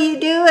 how are you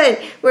doing?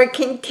 We're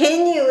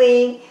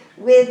continuing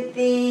with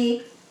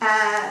the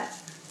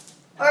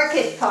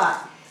orchid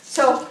pot.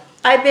 So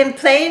I've been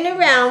playing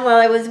around while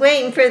I was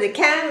waiting for the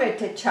camera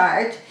to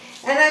charge.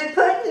 And I'm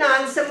putting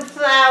on some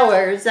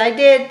flowers. I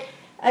did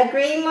a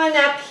green one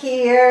up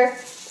here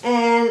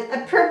and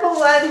a purple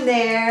one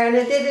there, and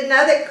I did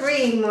another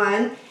green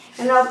one,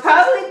 and I'll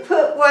probably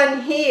put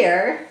one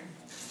here,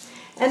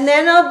 and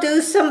then I'll do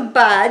some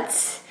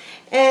buds,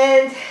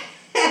 and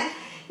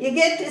you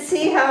get to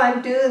see how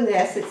I'm doing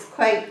this. It's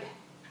quite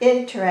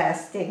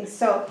interesting.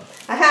 So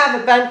I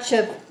have a bunch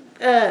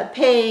of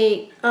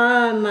paint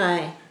on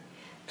my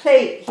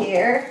plate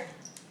here.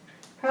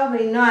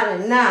 Probably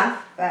not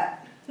enough,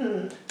 but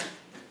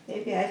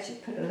maybe I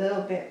should put a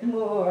little bit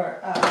more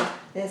of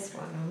this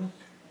one on.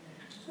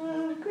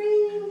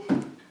 Green.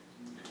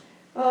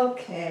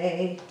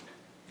 Okay.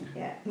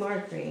 Yeah,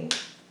 more green.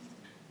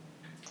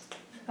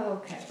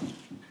 Okay.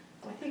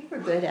 I think we're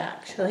good,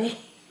 actually.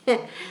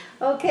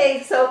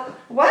 Okay, so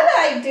what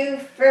I do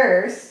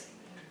first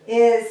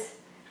is,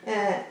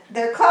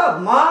 they're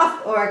called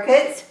moth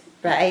orchids,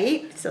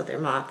 right? So they're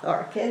moth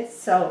orchids.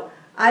 So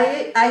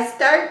I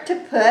start to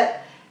put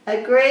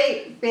a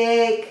great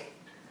big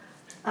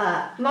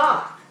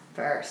moth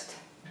first.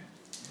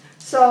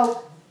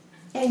 So,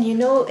 and you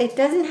know, it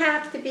doesn't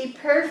have to be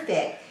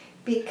perfect,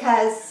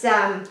 because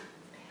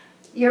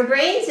your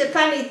brain's a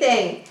funny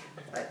thing.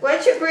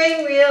 Once your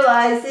brain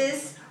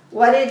realizes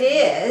what it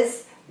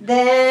is,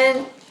 then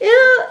it'll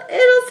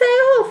say,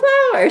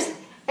 oh, flowers.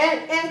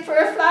 And for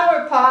a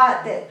flower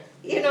pot, that,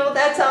 you know,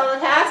 that's all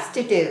it has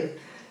to do.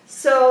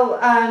 So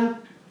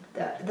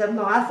the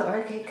moth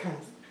orchid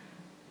comes.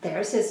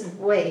 There's his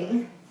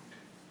wing,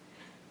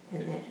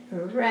 and then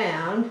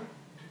around,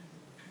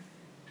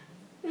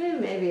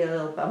 and maybe a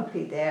little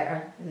bumpy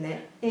there, and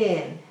then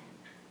in.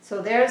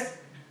 So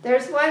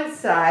there's one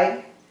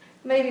side.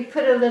 Maybe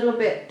put a little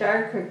bit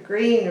darker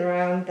green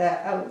around the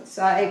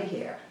outside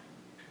here.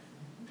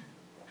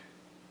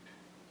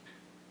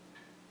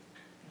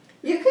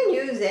 You can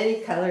use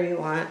any color you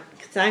want,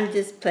 because I'm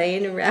just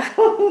playing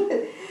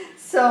around.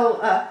 So,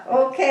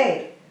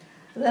 okay.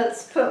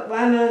 Let's put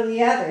one on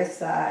the other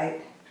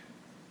side.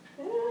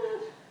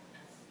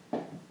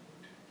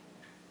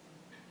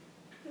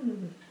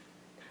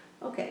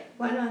 Okay,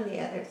 one on the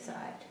other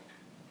side.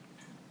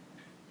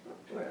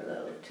 We're a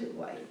little too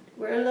white.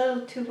 We're a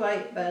little too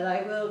white, but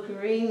I will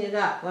green it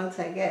up once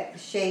I get the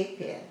shape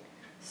in.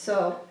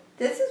 So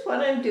this is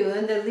what I'm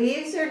doing. The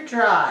leaves are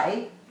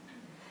dry,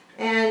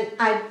 and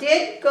I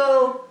did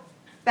go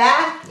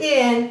back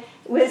in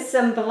with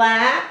some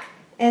black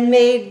and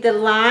made the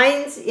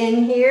lines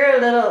in here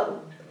a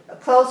little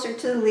closer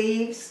to the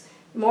leaves,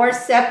 more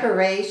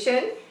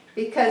separation,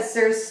 because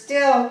there's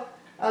still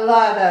a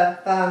lot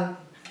of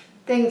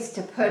things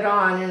to put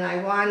on, and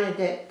I wanted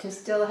it to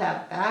still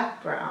have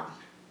background.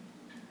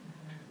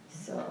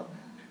 So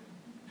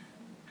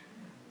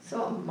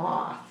a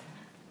moth.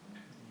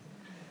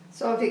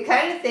 So if you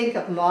kind of think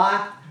of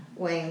moth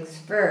wings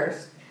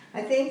first,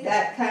 I think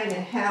that kind of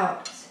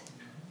helps.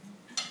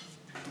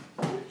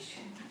 Which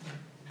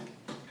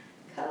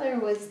color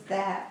was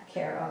that,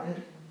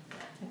 Carolyn?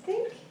 I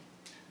think,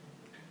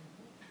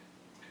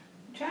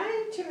 I'm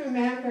trying to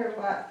remember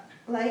what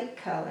light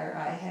color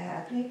I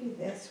had. Maybe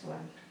this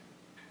one.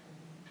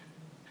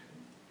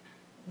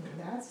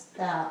 That's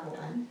that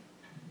one.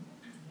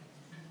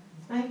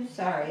 I'm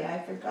sorry, I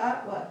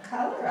forgot what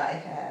color I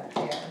had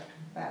there.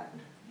 But,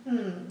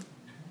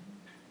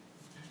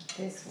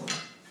 this one.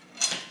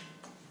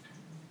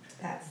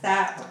 That's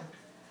that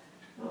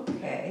one.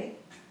 Okay.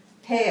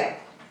 Pale.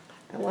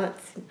 I want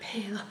some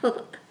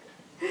pale.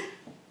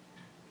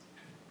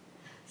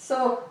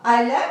 So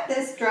I let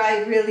this dry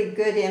really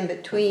good in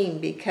between,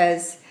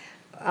 because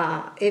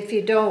if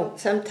you don't,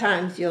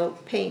 sometimes you'll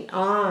paint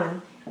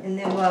on, and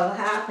then what'll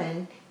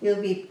happen,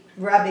 you'll be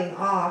rubbing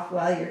off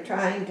while you're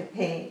trying to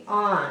paint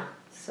on.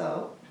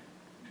 So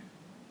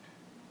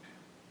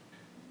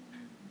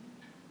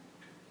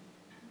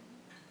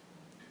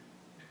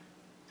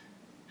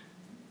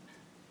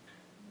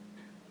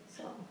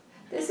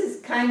this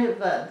is kind of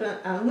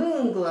a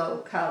moon glow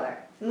color.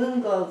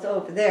 Moon glow's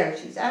over there.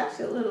 She's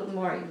actually a little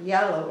more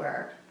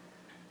yellower,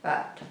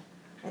 but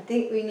I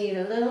think we need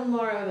a little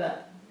more of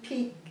a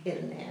peak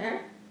in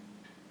there.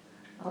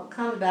 I'll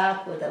come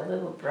back with a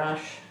little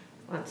brush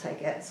once I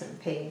get some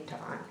paint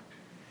on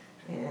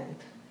and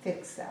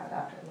fix that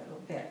up a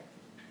little bit.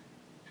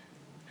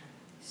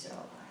 So,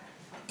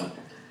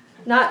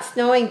 not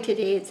snowing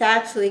today. It's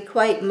actually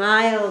quite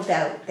mild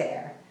out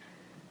there.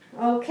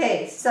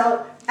 Okay,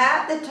 so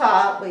at the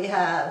top we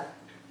have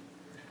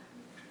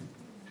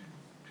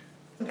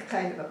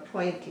kind of a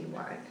pointy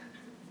one.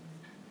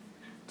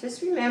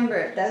 Just remember,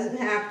 it doesn't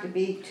have to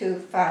be too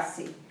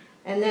fussy.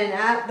 And then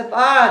at the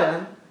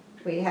bottom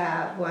we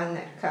have one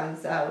that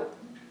comes out.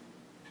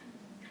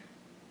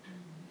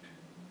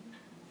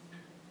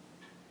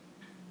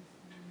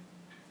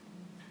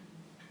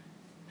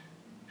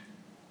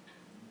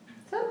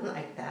 Something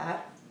like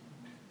that.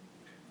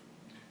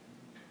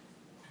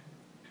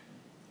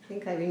 I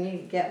think I need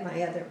to get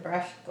my other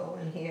brush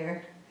going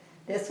here.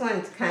 This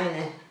one's kind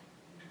of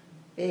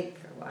big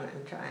for what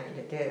I'm trying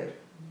to do.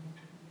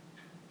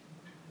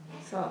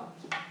 So,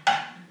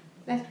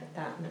 let's put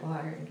that in the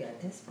water and get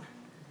this one.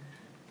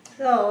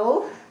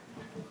 So,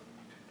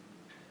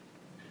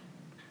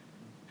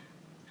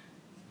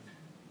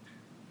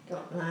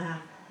 don't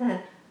laugh.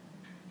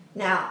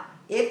 Now,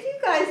 if you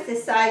guys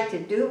decide to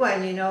do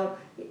one, you know,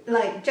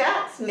 like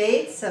Jack's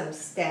made some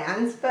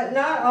stands, but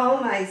not all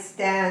my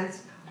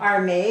stands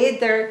are made.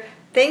 They're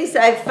things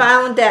I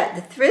found at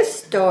the thrift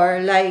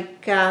store,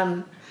 like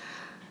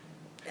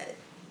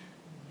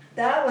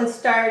that one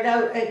started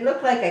out, it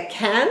looked like a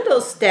candle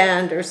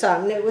stand or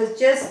something. It was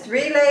just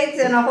 3 legs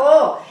and a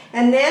hole.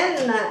 And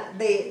then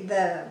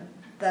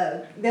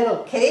the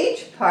little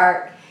cage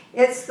part,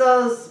 it's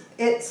those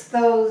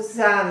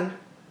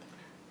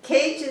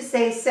cages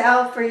they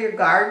sell for your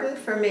garden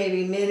for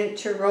maybe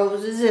miniature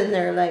roses, and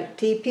they're like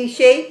teepee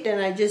shaped,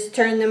 and I just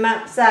turn them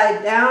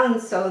upside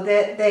down so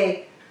that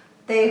they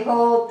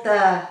hold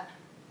the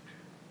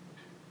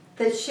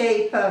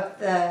shape of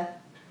the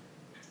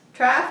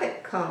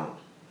traffic cone.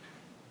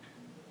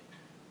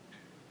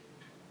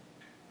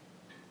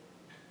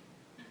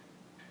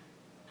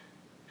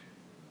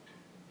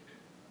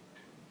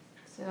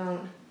 So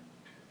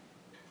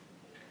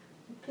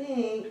I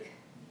think,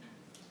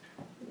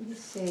 let me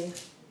see.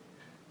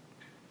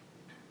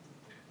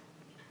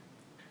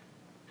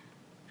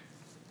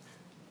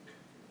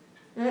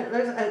 And it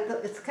looks,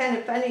 it's kind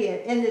of funny,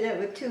 it ended up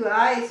with 2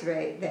 eyes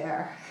right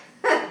there.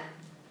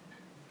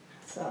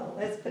 So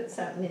let's put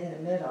something in the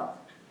middle.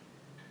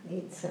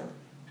 Need some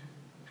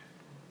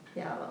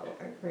yellow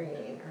or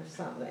green or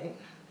something.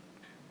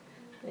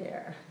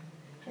 There.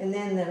 And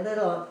then the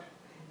little,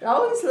 it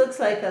always looks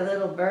like a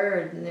little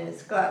bird, and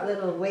it's got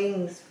little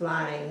wings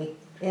flying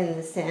in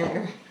the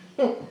center.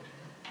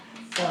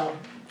 So,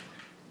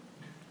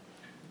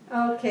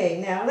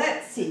 okay, now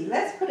let's see.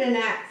 Let's put an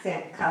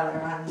accent color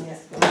on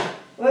this one.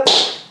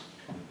 Whoops.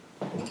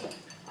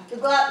 I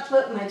forgot to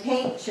put my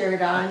paint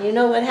shirt on. You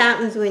know what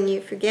happens when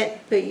you forget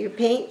to put your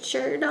paint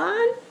shirt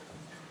on?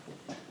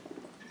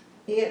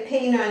 You get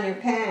paint on your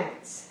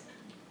pants.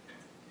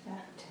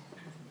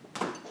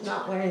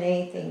 not wearing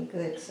anything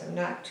good, so I'm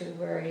not too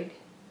worried.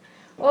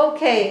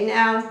 Okay,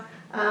 now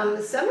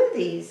some of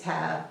these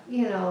have,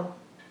 you know,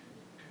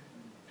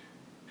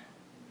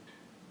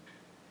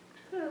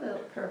 put a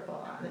little purple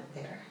on it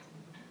there.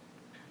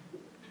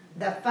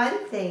 The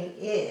fun thing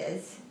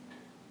is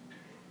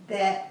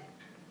that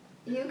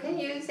you can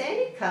use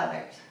any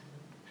colors.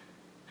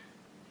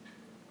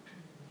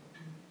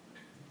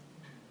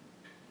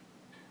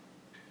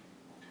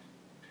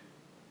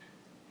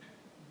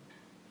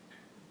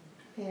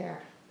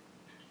 There.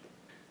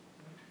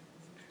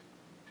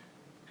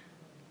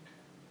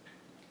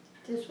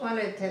 Just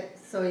wanted to,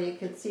 so you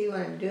could see what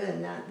I'm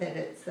doing, not that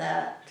it's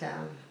that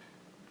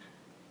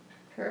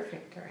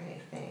perfect or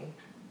anything.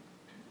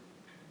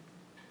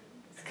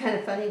 It's kind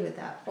of funny with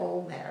that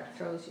hole there, it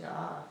throws you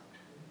off.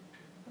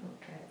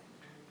 Okay.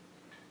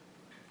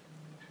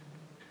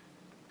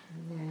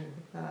 And then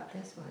we've got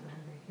this one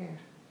over here.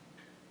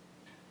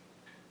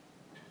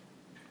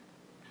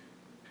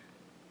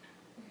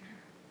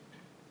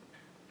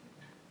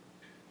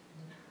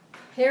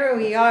 Here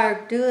we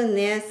are doing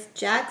this.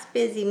 Jack's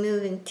busy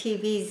moving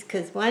TVs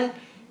because one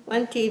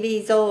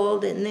TV's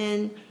old and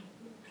then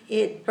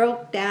it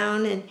broke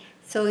down, and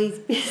so he's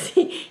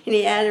busy and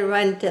he had to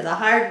run to the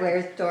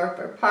hardware store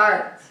for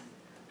parts.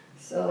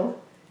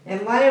 So,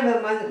 and one of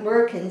them wasn't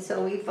working,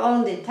 so we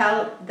phoned the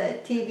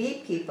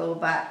TV people,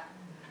 but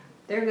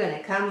they're going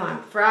to come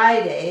on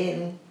Friday,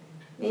 and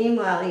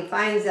meanwhile he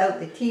finds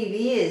out the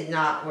TV is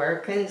not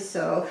working,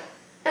 so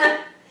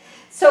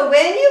so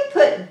when you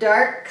put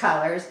dark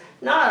colors,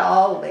 not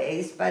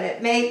always, but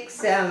it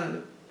makes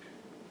it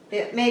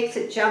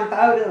jump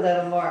out a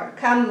little more,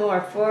 come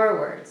more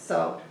forward.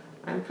 So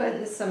I'm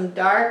putting some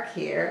dark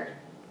here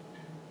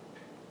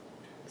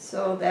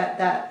so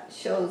that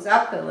shows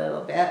up a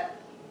little bit.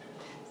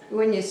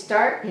 When you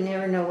start, you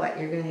never know what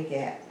you're going to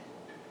get.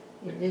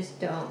 You just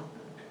don't.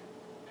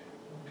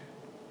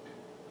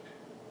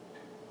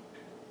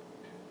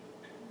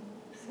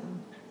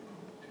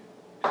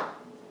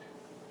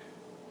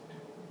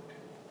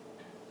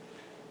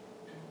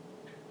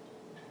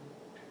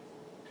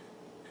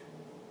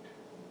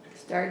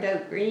 Started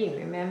out green,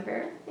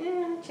 remember?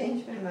 Yeah, I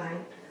changed my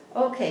mind.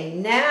 Okay,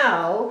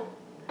 now,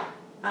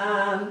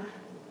 I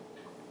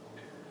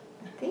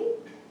think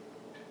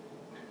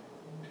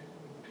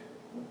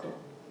we'll go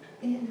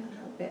in a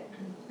little bit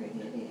and bring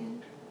it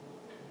in.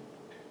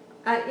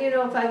 You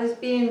know, if I was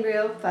being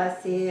real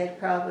fussy, I'd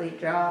probably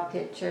draw a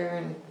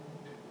picture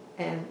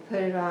and put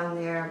it on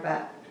there,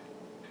 but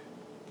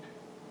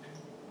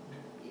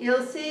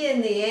you'll see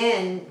in the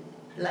end,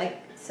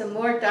 like some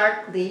more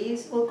dark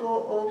leaves will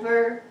go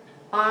over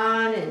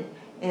on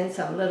and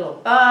some little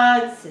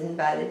buds, and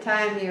by the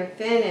time you're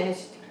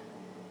finished,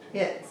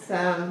 it's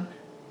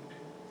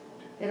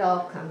it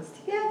all comes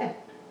together,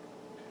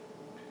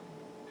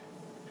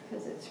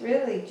 because it's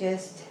really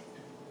just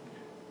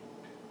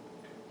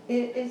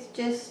it's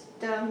just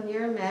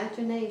your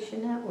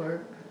imagination at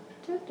work.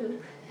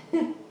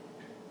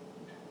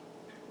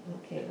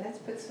 Okay, let's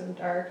put some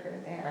darker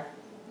there.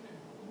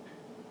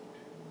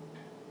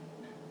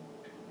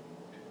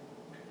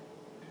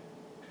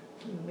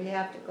 We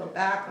have to go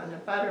back on the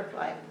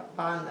butterfly,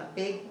 on the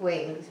big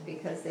wings,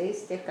 because they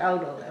stick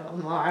out a little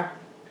more.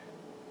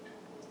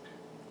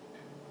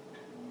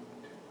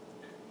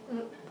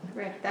 I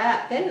read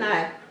that, didn't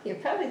I? You're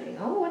probably thinking,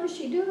 oh, what is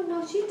she doing?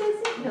 Well, she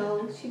doesn't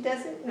know. She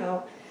doesn't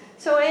know.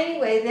 So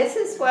anyway, this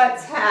is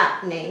what's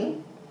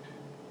happening.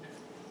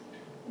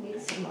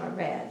 Need some more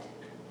red.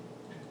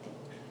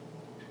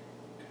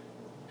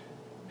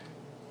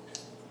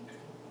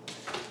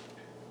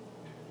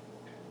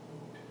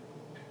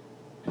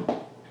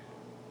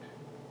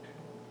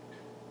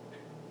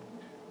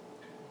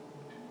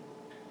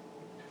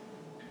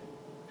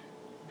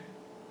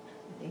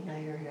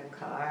 I heard a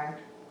car.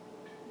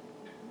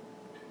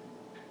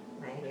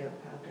 Maybe it'll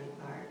probably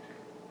bark.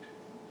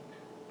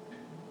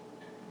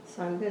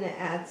 So I'm going to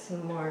add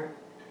some more.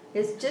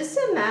 It's just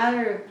a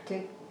matter of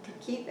to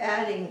keep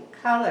adding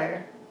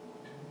color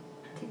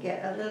to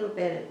get a little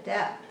bit of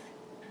depth.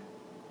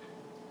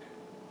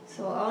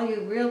 So all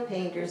you real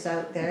painters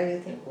out there, you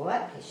think,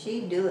 what is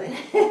she doing?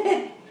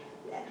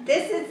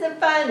 This is the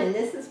fun, and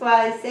this is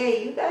why I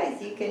say, you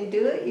guys, you can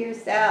do it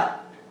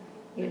yourself.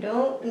 You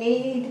don't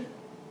need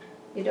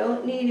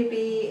to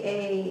be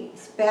a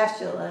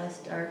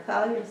specialist or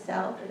call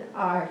yourself an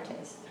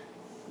artist.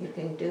 You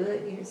can do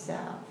it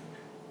yourself.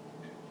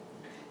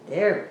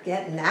 They're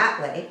getting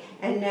that way.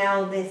 And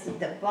now this is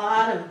the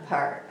bottom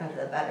part of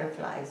the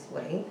butterfly's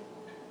wing.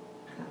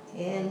 Come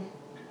in.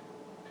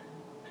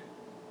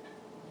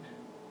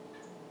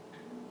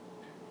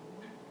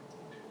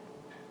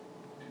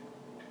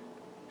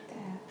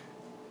 That.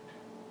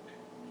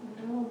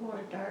 A little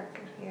more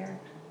darker here.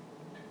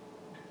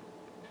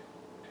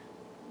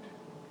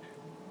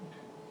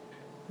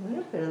 I'm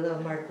going to put a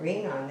little more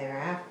green on there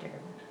after,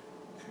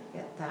 so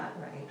get that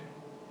right.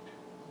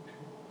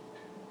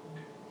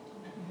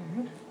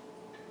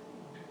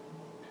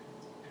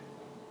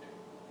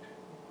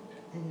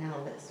 And now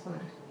this one.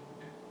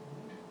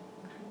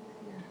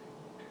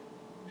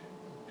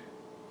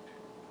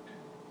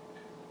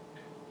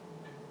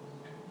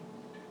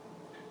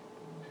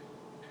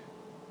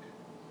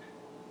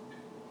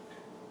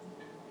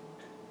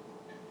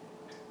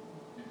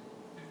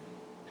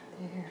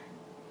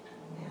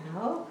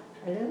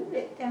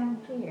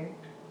 here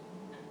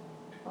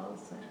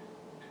also.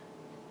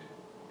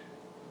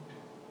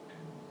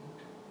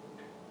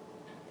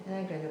 And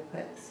I'm going to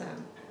put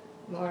some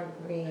more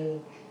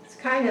green. It's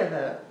kind of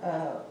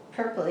a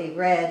purpley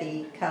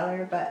reddy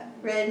color, but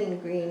red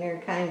and green are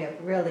kind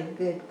of really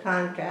good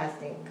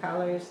contrasting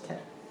colors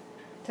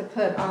to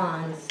put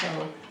on.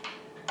 So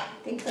I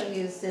think I'll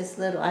use this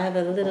little, I have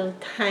a little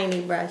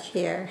tiny brush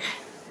here.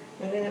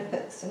 I'm going to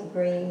put some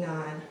green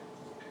on.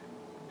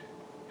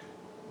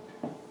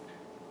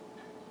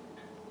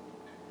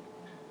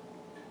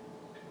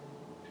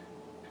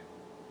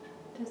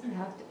 Doesn't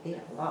have to be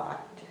a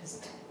lot,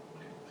 just,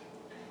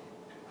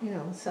 you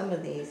know, some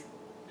of these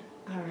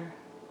are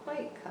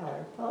quite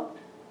colorful.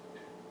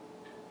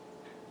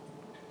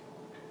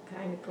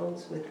 Kind of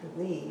goes with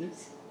the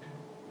leaves.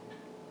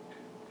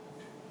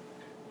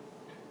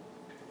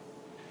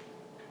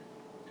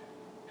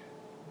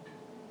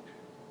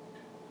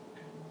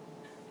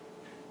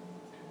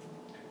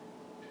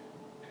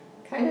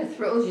 Kind of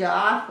throws you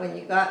off when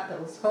you got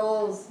those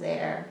holes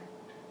there.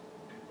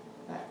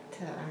 But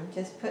I'm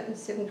just putting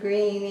some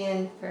green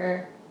in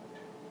for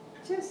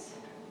just,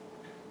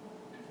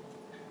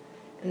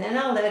 and then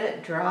I'll let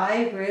it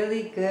dry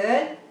really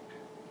good.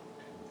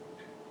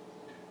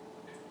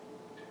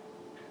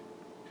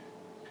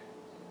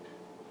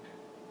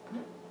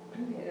 I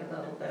made a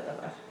little bit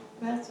of a,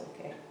 that's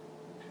okay.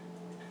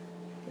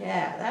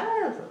 Yeah, that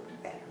was a little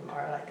better,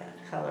 more like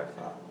a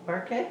colorful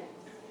orchid.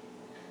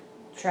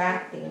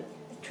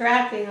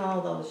 Attracting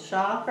all those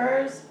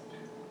shoppers.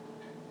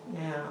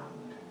 Now,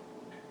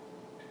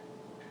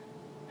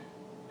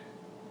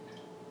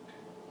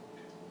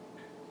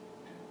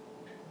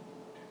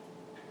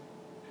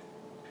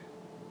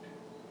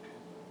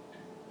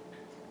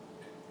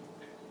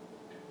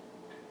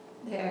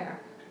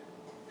 there.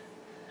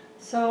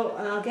 So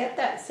I'll get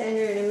that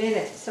centered in a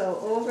minute. So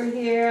over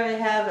here I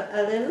have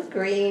a little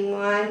green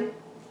one.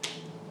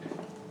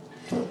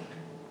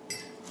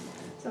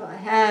 So I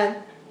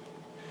have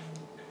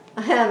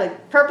a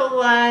purple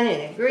one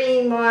and a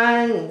green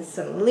one and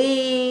some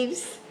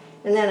leaves.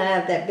 And then I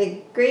have that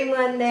big green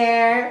one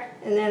there.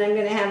 And then I'm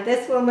going to have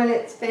this one when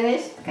it's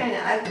finished. It's kind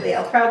of ugly.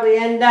 I'll probably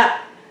end up,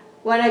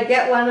 when I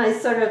get one, I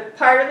sort of,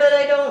 part of it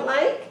I don't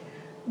like.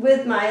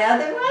 With my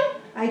other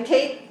one,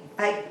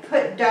 I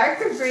put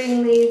darker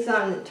green leaves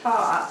on the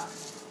top.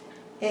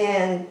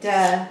 And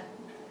that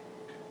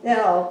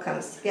all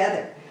comes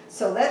together.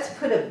 So let's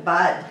put a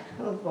bud.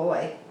 Oh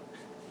boy.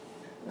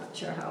 Not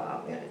sure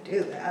how I'm going to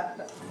do that,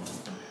 but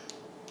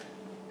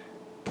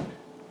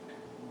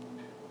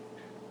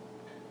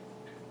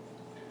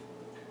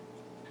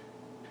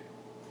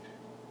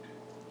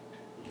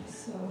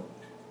so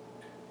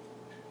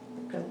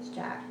here comes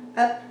Jack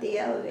up the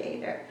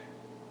elevator.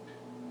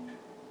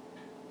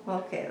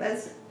 Okay,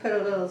 let's put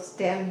a little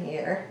stem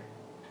here.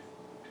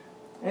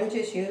 I'm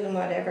just using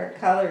whatever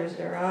colors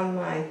are on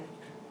my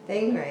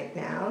thing right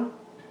now.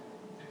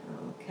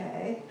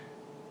 Okay.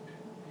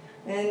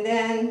 And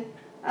then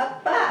a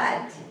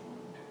bud.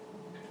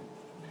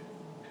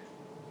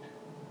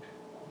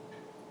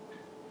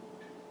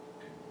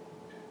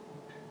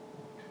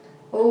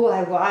 Oh,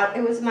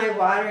 it was my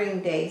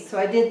watering day, so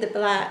I did the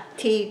black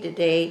tea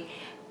today,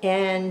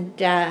 and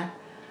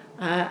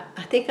I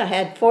think I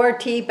had 4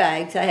 tea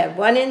bags. I had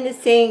one in the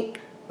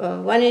sink,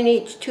 one in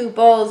each 2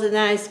 bowls, and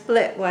then I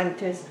split one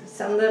to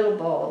some little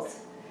bowls.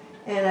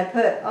 And I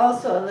put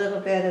also a little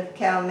bit of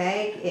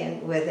CalMag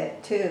in with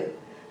it too.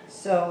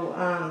 So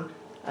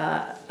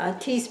a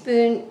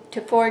teaspoon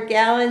to 4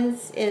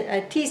 gallons,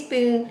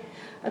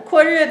 a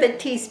quarter of a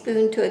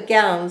teaspoon to a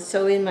gallon.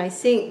 So in my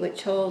sink,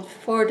 which holds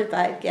 4 to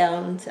 5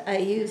 gallons, I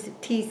use a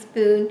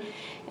teaspoon,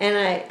 and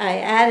I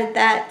added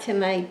that to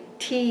my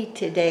tea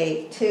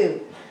today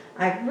too.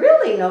 I've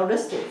really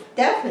noticed it's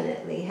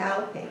definitely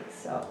helping.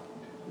 So.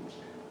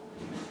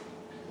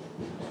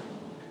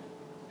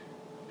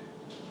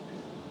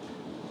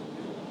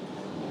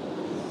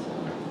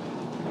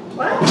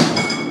 What?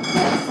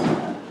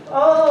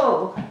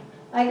 Oh,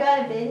 I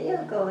got a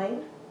video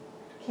going.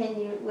 Can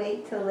you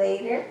wait till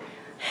later?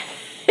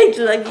 It's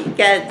like you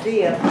can't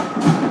see him.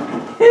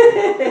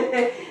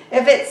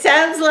 If it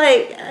sounds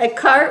like a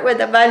cart with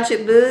a bunch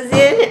of booze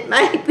in, it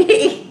might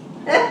be.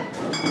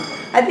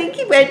 I think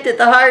he went to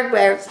the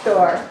hardware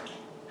store.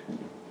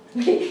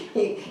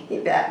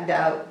 He backed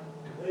out.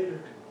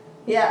 Later.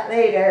 Yeah,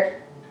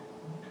 later.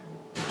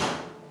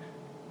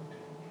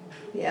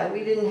 Yeah,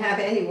 we didn't have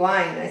any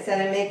wine. I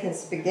said I'm making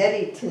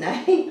spaghetti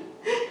tonight.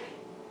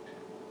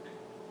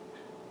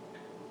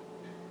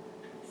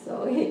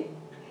 So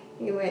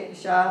he went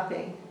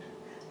shopping.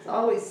 There's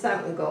always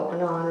something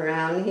going on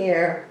around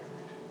here.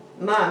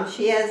 Mom,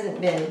 she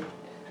hasn't been.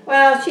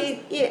 Well,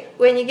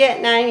 when you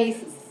get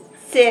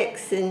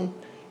 96 and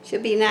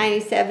she'll be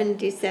 97 in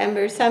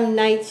December, some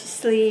nights you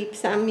sleep,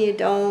 some you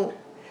don't.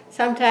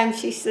 Sometimes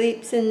she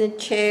sleeps in the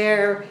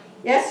chair.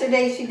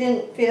 Yesterday she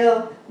didn't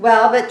feel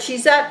well, but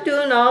she's up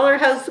doing all her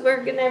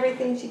housework and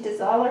everything. She does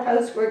all her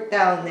housework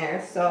down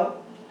there,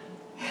 so,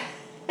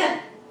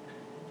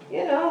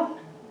 you know,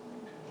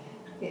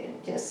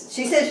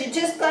 She says you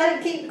just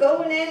gotta keep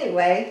going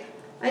anyway.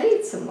 I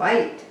need some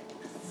white.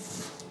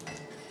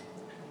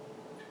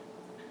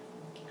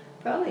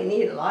 Probably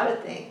need a lot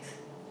of things.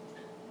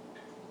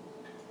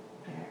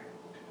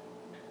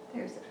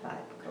 There's a bud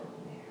going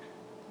there.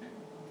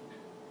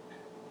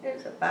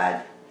 There's a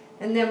bud.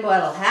 And then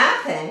what'll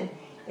happen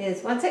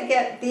is once I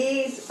get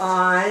these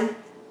on,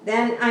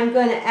 then I'm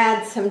going to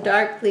add some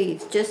dark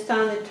leaves just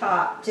on the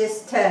top,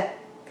 just to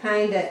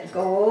kind of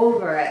go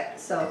over it.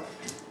 So,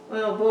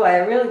 oh boy, I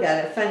really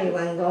got a funny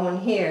one going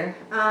here.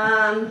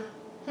 I'll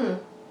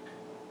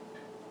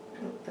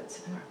put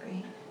some more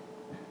green.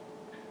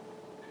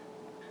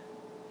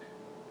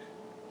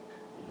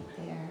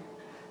 There.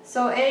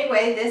 So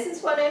anyway, this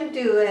is what I'm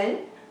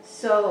doing.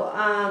 So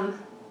I'm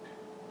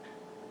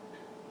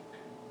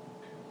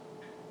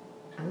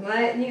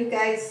letting you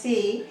guys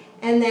see,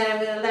 and then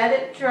I'm going to let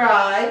it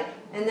dry,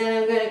 and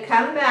then I'm going to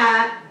come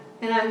back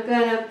and I'm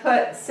going to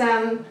put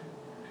some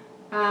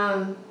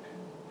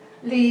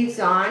leaves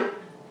on.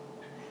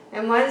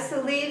 And once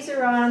the leaves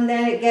are on,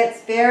 then it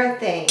gets bare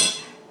thing,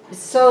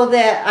 so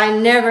that I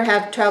never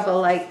have trouble.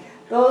 Like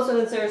those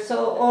ones are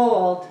so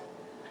old.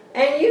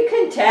 And you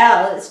can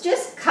tell, it's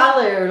just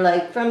color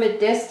like from a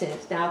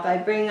distance. Now if I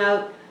bring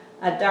out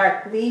a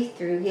dark leaf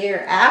through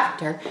here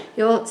after,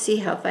 you won't see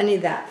how funny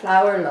that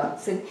flower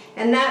looks.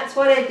 And that's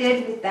what I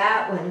did with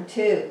that one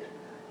too.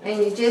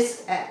 And you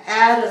just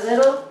add a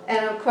little,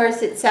 and of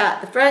course it's at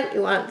the front.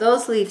 You want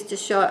those leaves to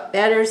show up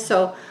better,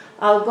 so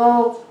I'll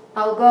go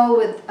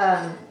with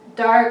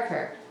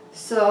darker.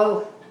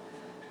 So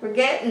we're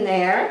getting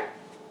there.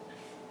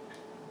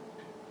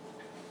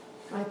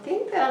 I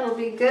think that'll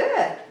be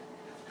good.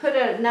 Put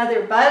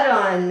another bud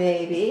on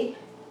maybe.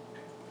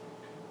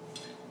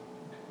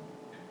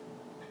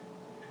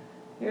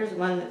 Here's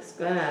one that's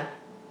gonna,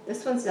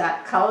 this one's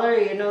that color,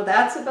 you know,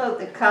 that's about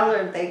the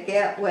color they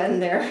get when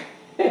they're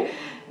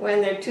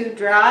when they're too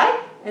dry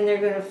and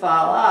they're gonna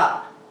fall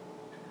off.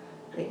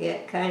 They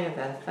get kind of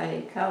a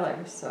funny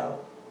color,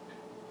 so.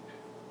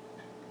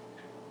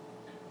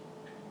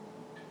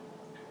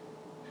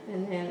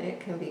 And then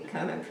it can be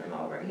coming from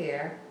over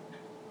here.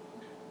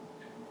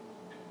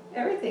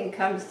 Everything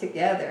comes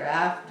together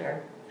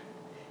after.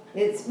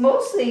 It's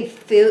mostly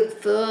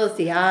fills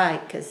the eye,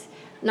 because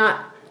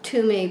not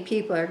too many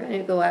people are going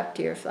to go up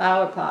to your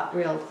flower pot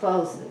real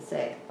close and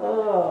say,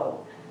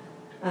 oh,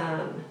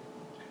 I'm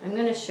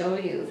going to show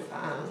you,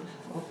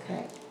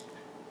 okay,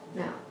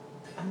 now,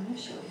 I'm going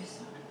to show you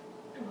some.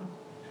 Oh.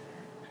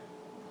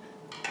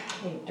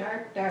 Okay,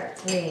 dark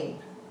green.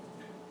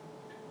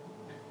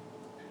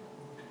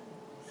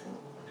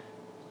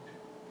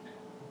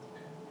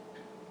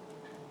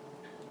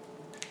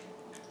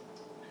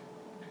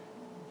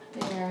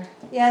 There.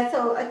 Yeah,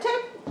 so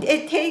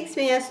it takes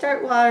me, I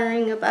start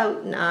watering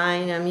about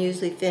 9. I'm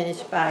usually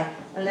finished by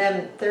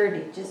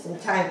 11:30, just in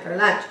time for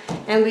lunch.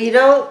 And we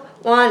don't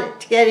want it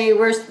to get any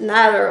worse than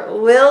that, or it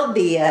will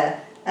be a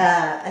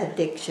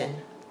addiction.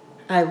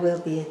 I will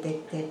be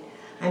addicted.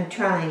 I'm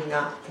trying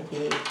not to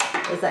be,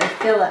 as I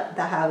fill up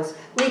the house.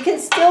 We can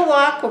still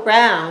walk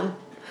around,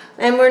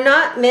 and we're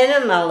not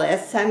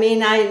minimalists. I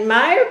mean, I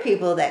admire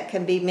people that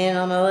can be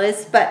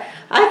minimalists, but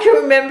I can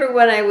remember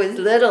when I was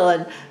little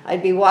and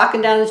I'd be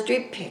walking down the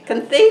street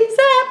picking things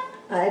up.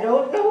 I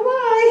don't know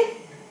why.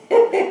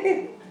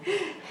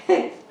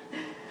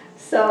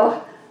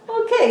 So,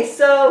 okay,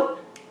 so,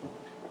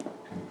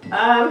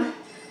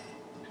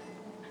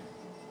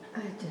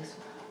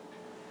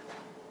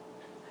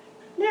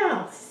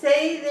 now,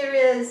 say there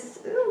is,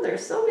 oh,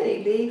 there's so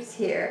many leaves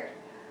here.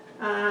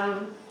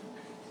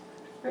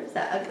 Where's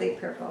that ugly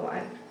purple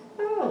one?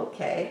 Oh,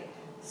 okay.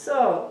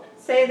 So,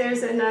 say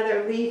there's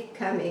another leaf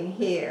coming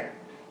here.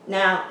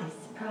 Now,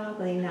 it's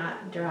probably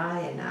not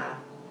dry enough.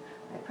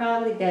 I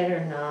probably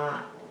better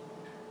not.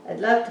 I'd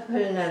love to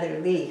put another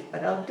leaf,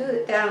 but I'll do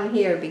it down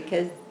here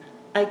because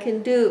I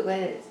can do it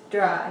when it's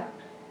dry.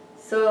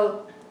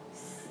 So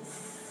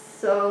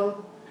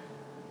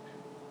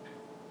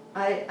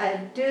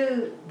I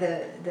do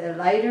the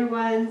lighter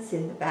ones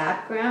in the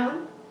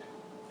background,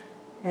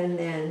 and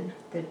then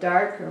the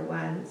darker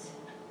ones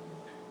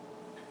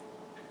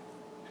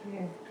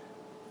here.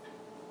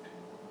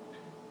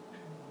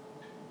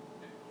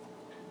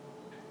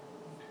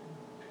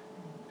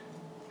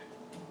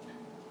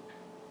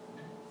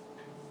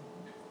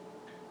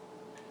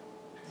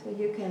 So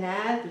you can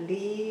add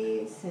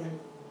leaves, and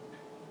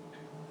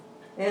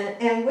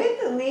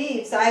with the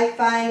leaves I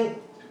find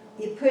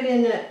you put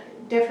in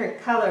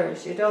different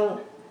colors. You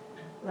don't,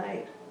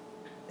 like,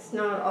 it's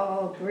not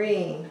all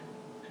green.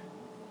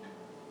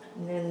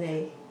 And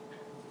then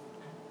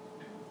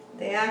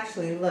they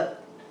actually look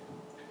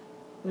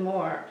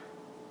more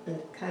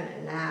kind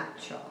of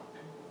natural.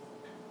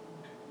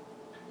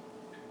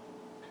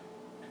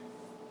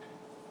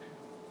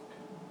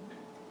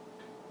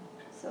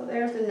 So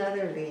there's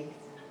another leaf.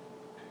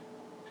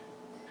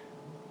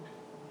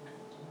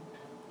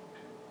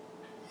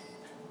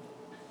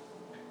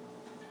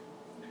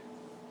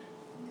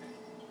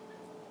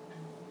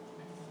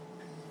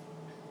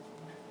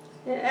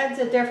 It adds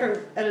a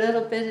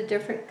little bit of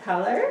different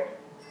color.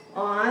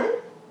 on.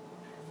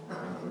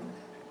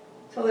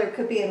 So there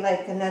could be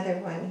like another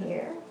one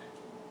here.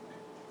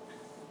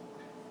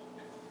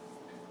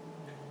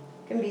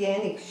 Can be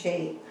any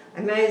shape.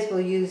 I might as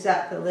well use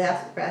up the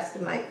rest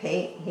of my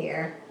paint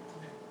here.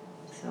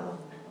 So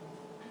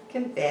it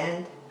can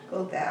bend,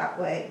 go that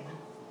way,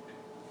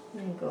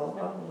 and go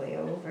all the way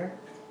over.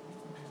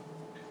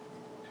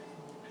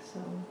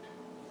 So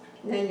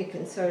then you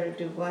can sort of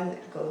do one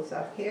that goes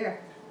up here.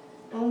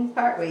 Only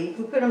part way. You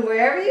can put them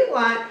wherever you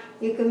want.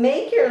 You can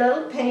make your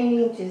little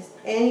painting just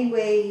any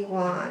way you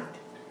want.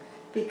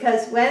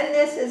 Because when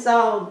this is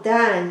all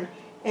done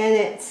and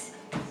it's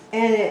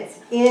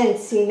in,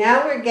 see,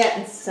 now we're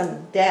getting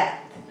some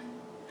depth.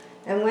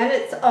 And when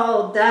it's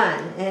all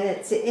done and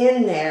it's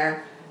in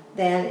there,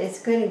 then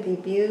it's going to be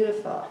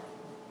beautiful.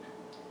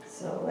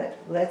 So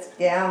let's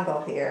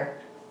gamble here.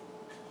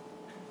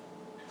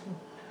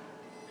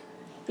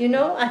 You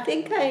know, I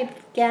think I've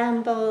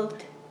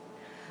gambled.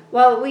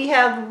 Well, we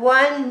have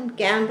one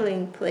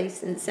gambling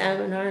place in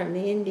Salmon Arm,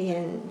 the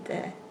Indian,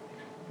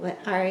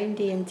 our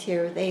Indians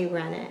here, they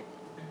run it.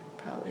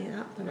 Probably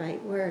not the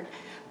right word.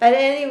 But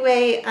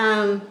anyway,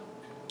 I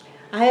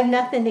have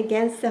nothing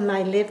against them.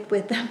 I lived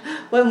with them.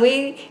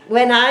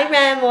 When I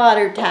ran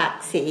water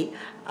taxi,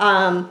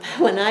 on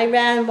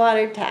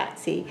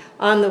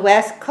the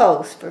West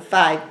Coast for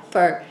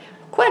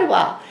quite a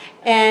while,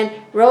 and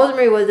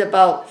Rosemary was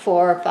about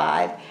 4 or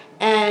 5,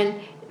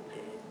 and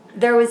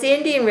there was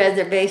Indian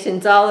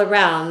reservations all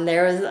around.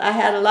 I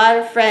had a lot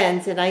of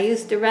friends, and I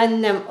used to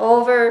run them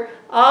all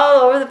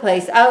over the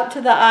place, out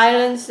to the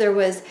islands. There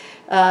was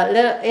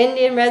little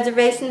Indian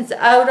reservations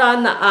out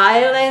on the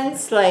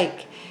islands,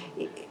 like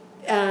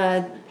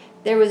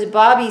there was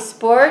Bobby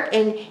Sport,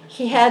 and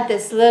he had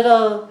this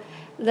little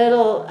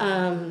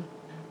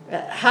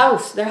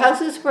house. Their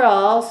houses were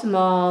all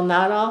small,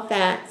 not all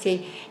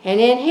fancy, and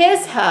in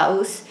his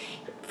house,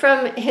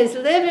 from his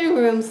living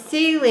room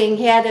ceiling,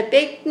 he had a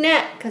big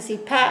net because he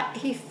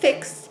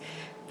fixed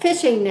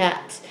fishing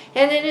nets.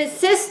 And then his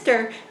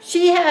sister,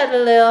 she had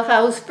a little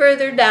house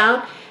further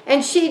down,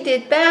 and she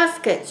did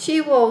baskets. She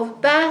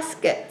wove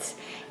baskets.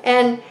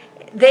 And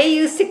they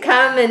used to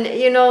come, and,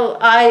 you know,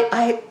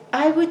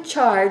 I would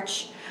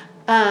charge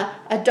 $1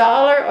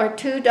 or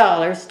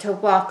 $2 to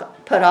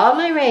put all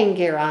my rain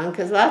gear on,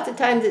 because lots of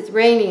times it's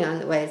raining on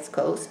the West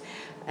Coast,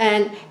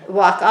 and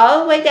walk all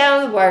the way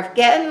down the wharf,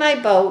 get in my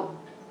boat,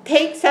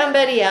 take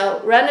somebody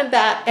out, run them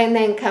back, and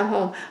then come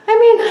home. I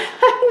mean,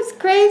 I was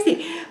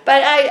crazy,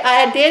 but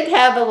I did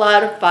have a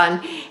lot of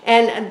fun.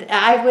 And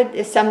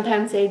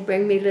sometimes they'd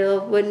bring me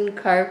little wooden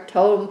carved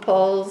totem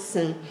poles.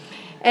 And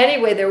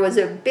anyway, there was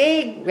a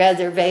big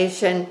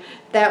reservation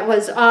that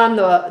was on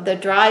the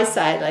dry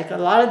side, like a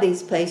lot of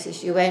these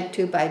places you went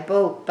to by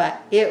boat,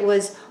 but it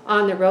was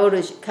on the road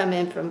as you come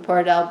in from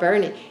Port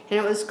Alberni, and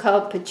it was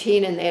called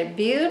Pachina, and they had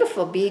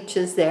beautiful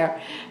beaches there.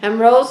 And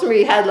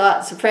Rosemary had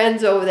lots of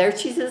friends over there.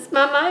 She says,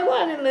 Mom, I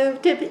want to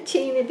move to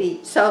Pachina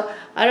Beach. So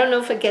I don't know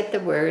if I get the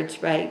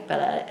words right,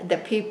 but the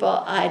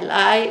people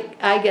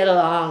I get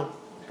along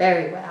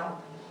very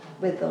well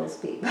with those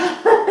people.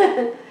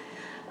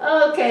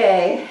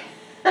 Okay.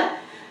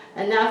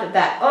 Enough of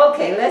that.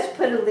 Okay, let's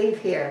put a leaf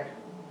here.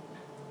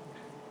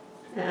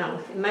 Now,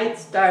 it might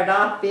start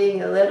off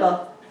being a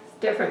little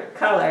different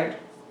colored.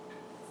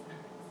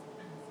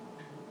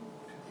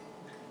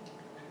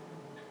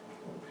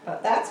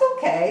 But that's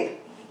okay.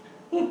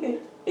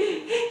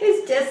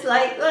 It's just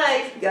like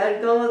life. You gotta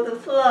go with the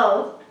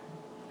flow.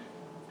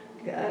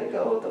 Gotta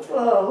go with the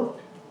flow.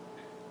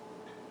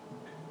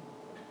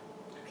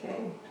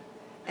 Okay.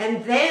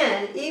 And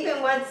then,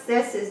 even once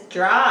this is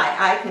dry,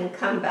 I can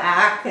come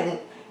back and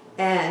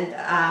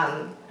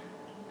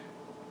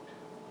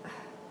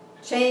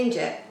change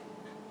it.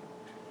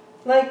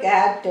 Like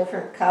add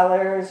different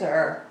colors,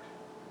 or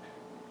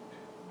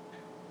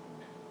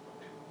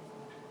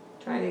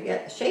trying to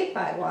get the shape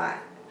I want.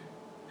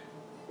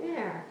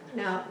 There.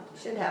 Now,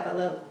 it should have a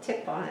little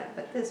tip on it,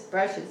 but this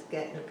brush is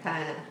getting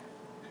kind of,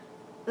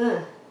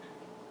 Okay.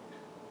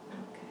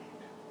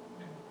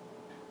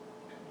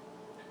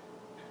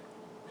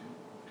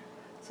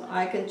 So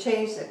I can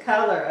change the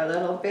color a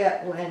little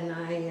bit when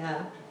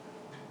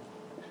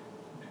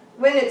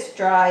it's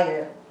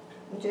drier.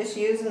 I'm just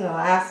using the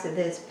last of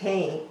this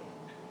paint.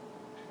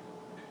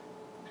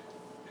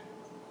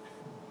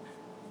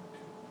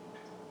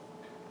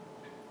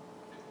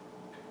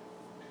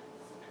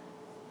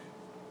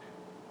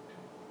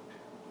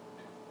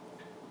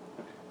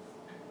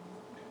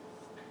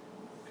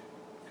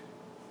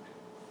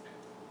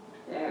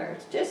 There,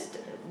 it's just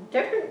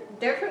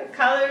different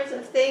colors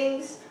of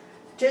things,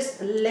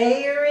 just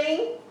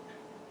layering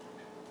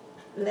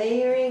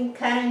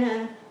kind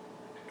of.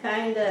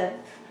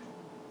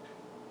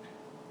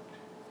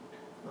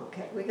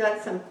 Okay, we got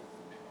some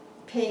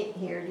paint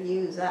here to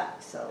use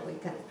up, so we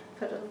can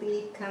put a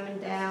leaf coming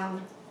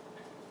down.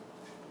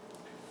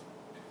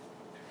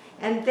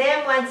 And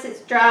then once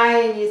it's dry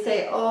and you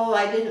say, oh,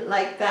 I didn't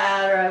like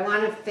that, or I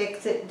want to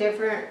fix it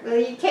different, well,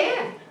 you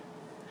can.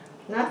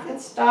 Nothing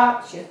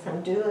stops you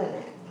from doing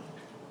it.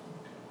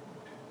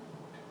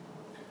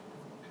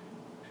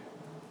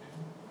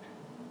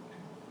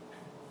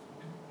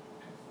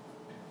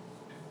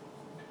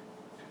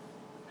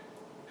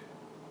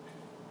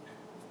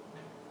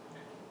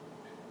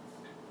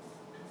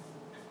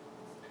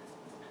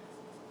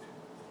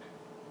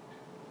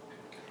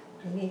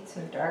 I need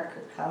some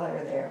darker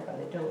color there, but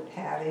I don't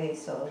have any,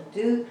 so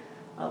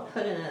I'll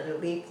put another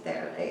leaf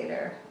there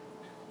later.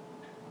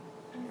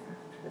 There.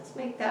 Let's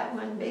make that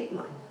one big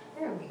one.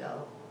 There we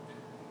go.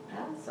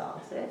 That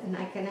solves it, and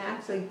I can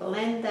actually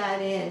blend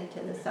that in to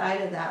the side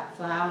of that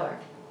flower.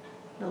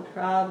 No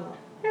problem.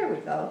 There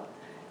we go.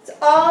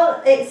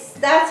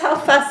 That's how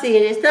fussy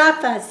it is,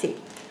 not fussy.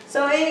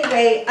 So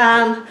anyway,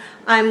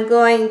 I'm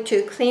going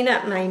to clean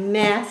up my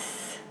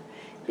mess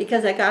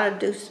because I gotta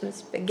do some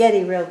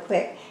spaghetti real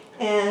quick.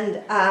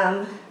 And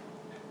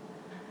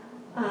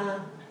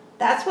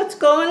that's what's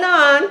going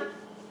on.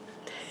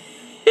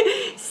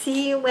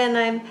 See you when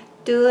I'm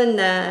doing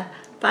the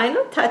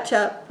final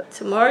touch-up, put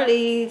some more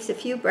leaves, a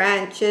few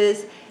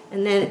branches,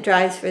 and then it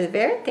dries for the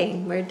very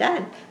thing. We're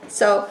done.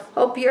 So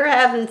hope you're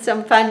having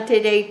some fun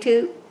today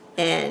too,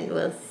 and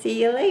we'll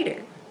see you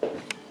later.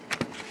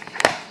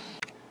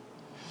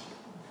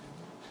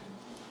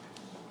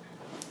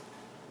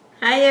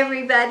 Hi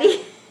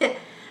everybody.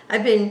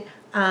 I've been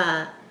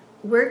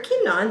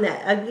working on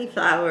that ugly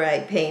flower I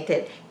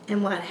painted,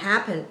 and what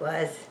happened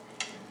was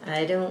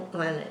I don't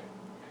want it.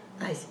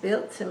 I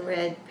spilled some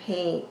red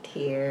paint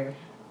here.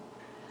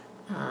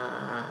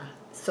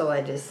 So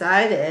I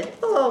decided,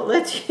 oh,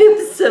 let's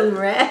use some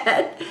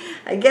red.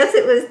 I guess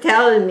it was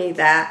telling me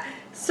that.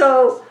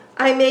 So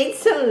I made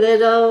some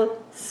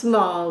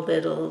small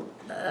little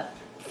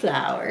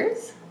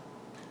flowers.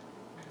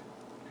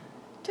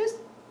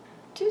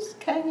 Just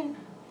kind of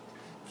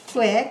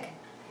quick.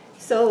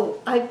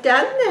 So I've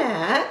done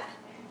that,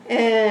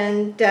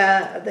 and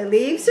the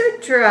leaves are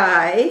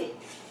dry,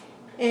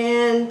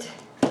 and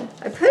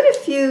I put a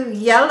few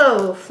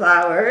yellow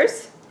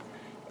flowers,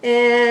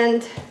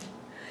 and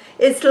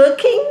it's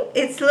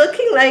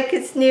looking like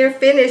it's near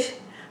finished.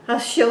 I'll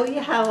show you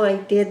how I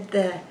did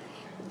the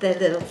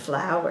little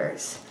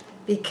flowers,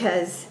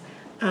 because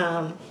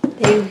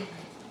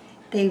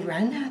they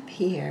run up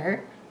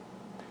here.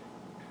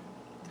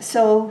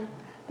 So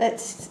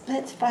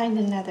let's find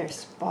another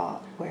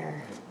spot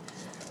where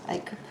I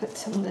could put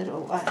some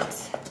little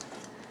ones.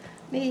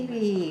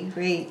 Maybe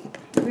right.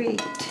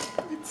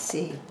 Let's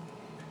see.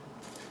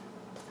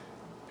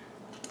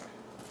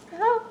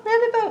 Oh,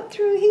 right about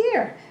through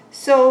here.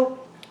 So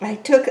I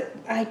took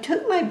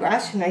my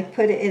brush and I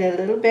put it in a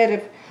little bit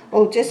of,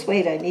 oh, just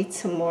wait, I need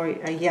some more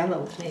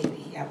yellow,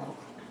 maybe yellow.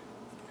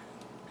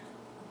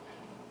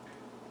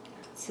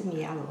 Put some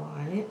yellow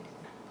on it.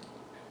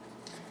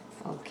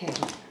 Okay,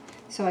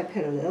 so I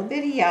put a little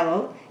bit of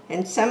yellow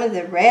and some of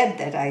the red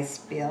that I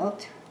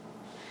spilled,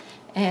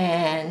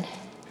 and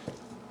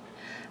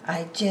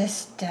I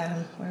just,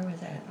 where was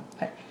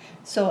that?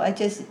 So I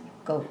just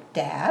go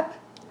dab,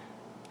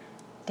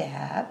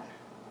 dab,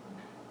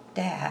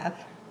 dab,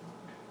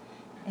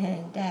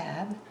 and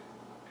dab,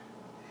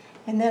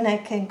 and then I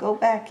can go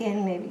back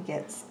in, maybe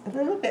get a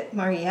little bit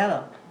more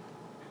yellow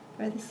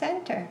for the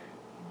center.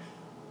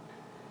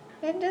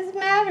 It doesn't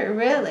matter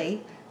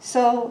really.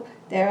 So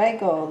there I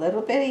go, a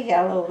little bit of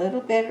yellow, a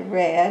little bit of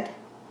red,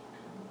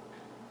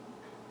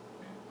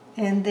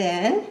 and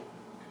then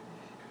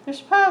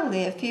there's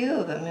probably a few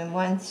of them in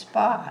one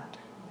spot.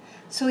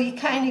 So you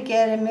kind of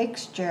get a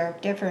mixture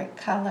of different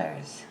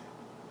colors.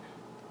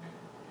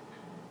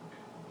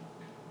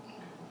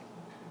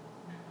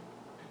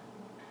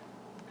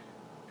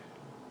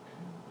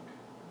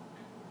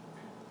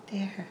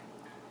 There.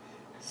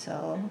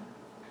 So,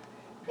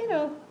 you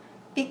know,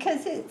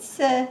 because it's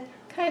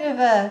kind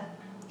of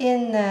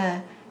in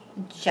the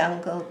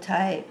jungle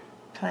type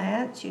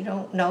plants, you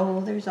don't know,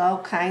 there's all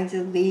kinds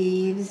of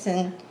leaves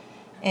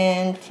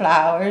and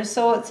flowers,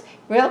 so it's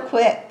real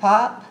quick,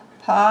 pop,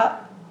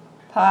 pop,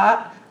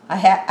 pop.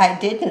 I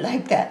didn't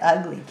like that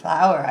ugly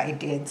flower I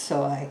did,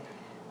 so I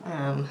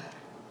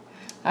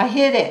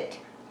hid it.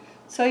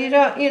 So you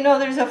know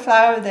there's a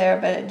flower there,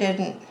 but it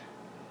didn't.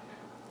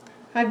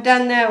 I've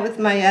done that with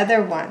my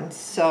other ones,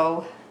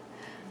 so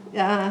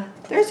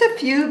there's a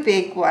few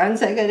big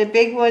ones. I got a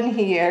big one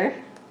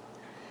here,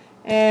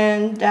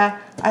 and I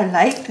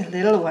like the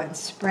little ones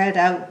spread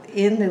out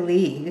in the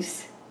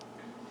leaves.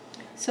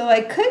 So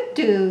I could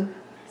do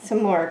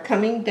some more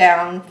coming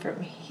down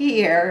from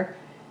here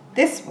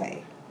this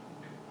way.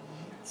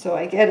 So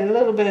I get a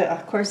little bit,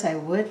 of course I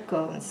would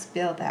go and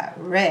spill that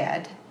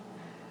red,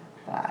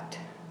 but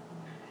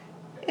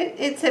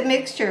it's a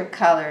mixture of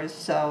colors,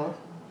 so.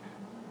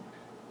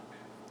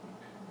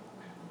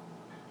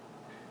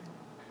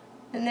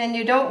 And then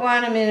you don't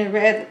want them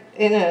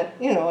in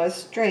a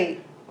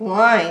straight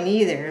line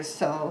either,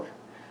 so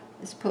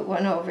let's put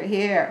one over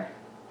here.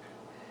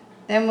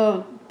 Then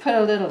we'll put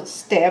a little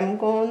stem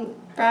going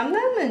from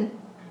them, and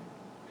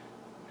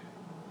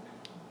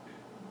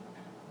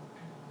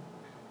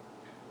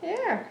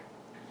there.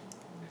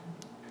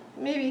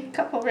 Maybe a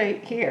couple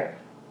right here.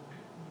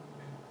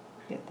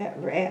 Get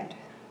that red.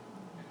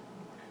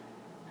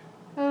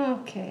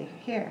 Okay,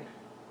 here.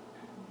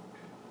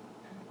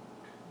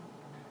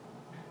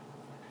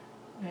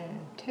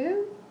 And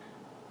two.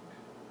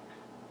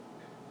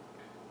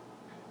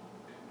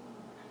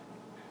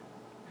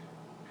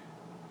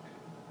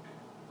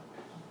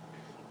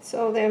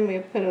 So then we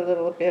put a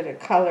little bit of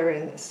color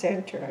in the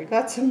center. I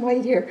got some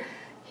white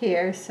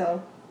here,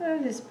 so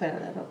I'll just put a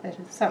little bit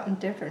of something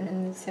different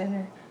in the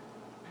center.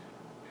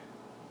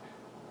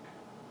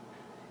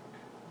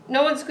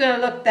 No one's going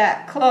to look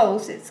that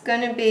close. It's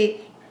going to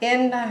be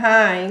in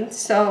behind.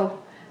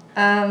 So,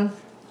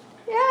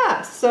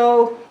 yeah,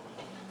 so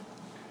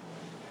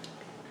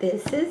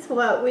this is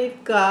what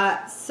we've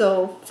got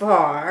so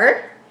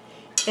far.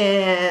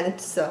 And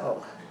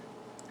so,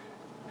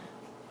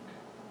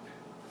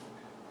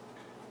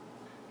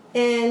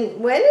 and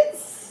when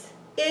it's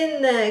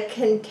in the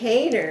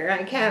container,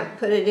 I can't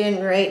put it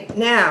in right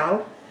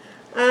now,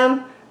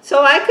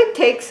 so I could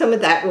take some of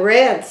that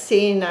red,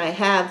 seeing I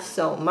have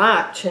so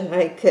much, and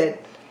I could,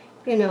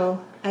 you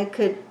know, I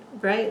could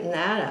brighten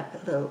that up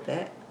a little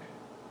bit.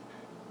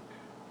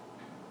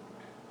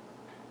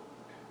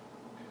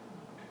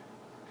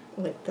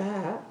 Like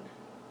that.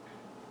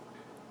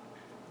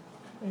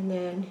 And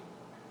then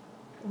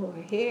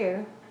over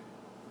here,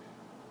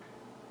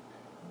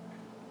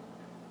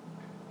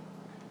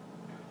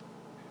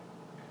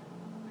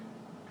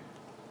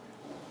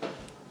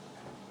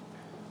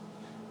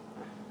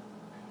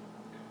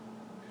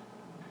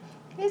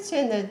 it's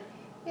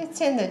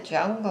in the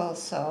jungle,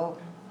 so,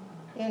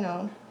 you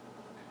know,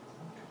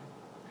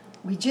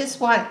 we just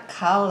want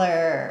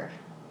color,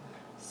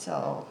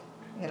 so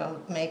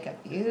it'll make a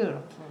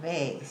beautiful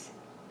vase.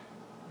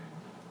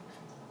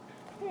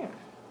 Here.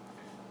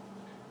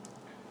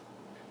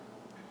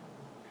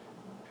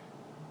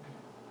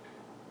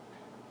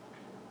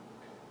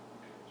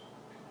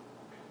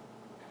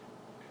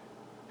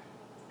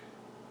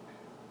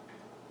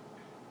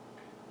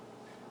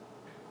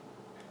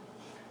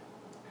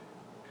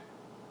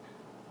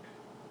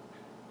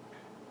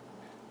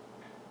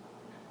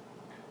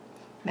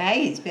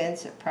 Maggie's been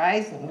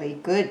surprisingly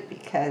good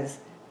because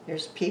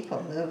there's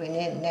people moving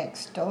in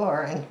next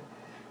door and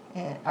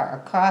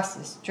or across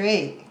the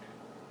street.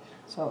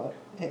 So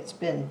it's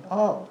been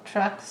all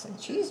trucks, and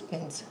she's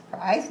been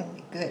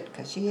surprisingly good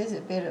because she is a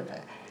bit of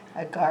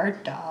a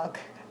guard dog.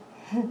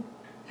 There,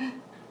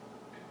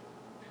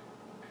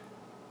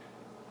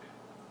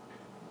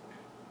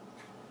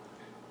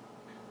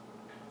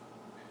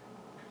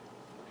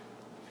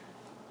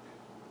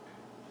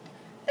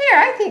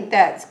 I think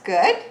that's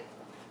good.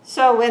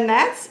 So when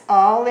that's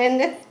all in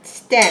the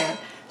stand,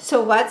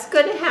 so what's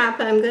going to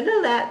happen, I'm going to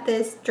let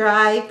this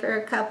dry for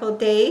a couple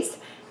days,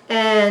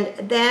 and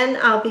then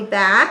I'll be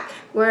back.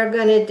 We're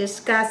going to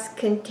discuss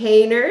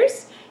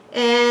containers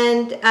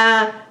and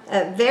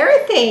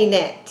varathane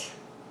it.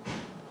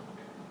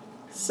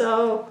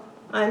 So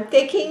I'm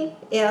thinking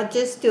I'll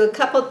just do a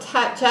couple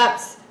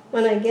touch-ups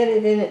when I get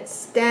it in its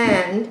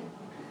stand.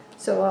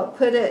 So I'll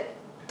put it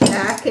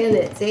back in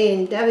its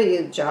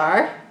A&W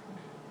jar.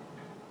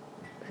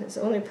 It's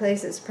the only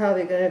place it's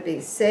probably going to be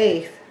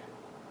safe.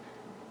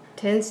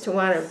 Tends to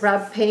want to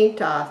rub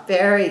paint off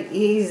very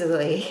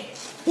easily.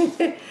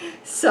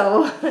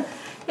 So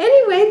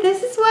anyway,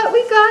 this is what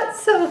we got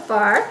so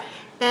far.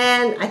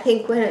 And I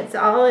think when it's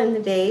all in the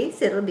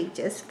vase, it'll be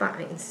just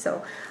fine.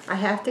 So I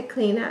have to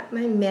clean up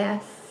my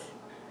mess.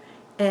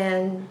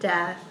 And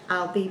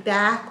I'll be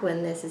back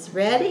when this is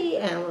ready,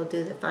 and we'll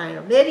do the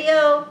final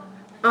video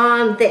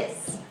on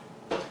this.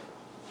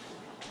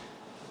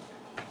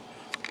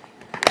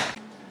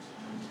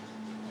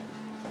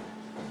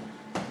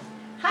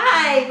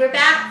 Hi, we're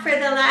back for the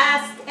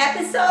last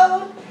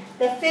episode,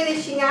 the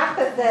finishing up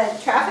of the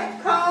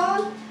traffic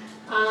cone.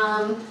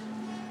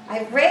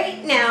 I've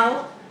right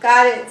now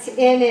got it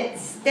in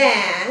its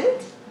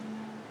stand.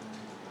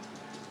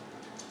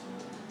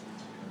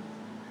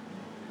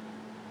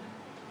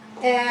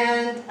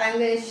 And I'm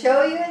going to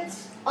show you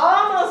it's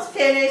almost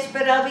finished,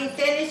 but I'll be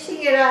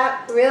finishing it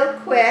up real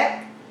quick.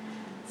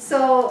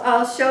 So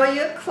I'll show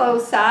you a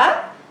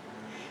close-up.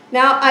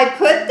 Now I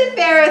put the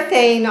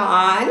varathane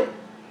on,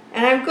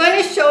 and I'm going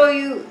to show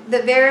you the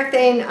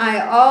varathane I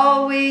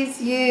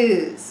always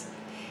use.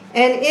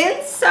 And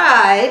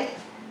inside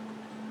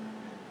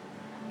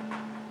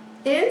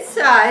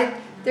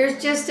there's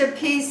just a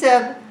piece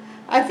of,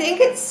 I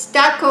think it's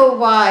stucco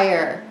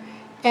wire.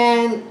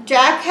 And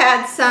Jack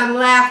had some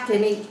left,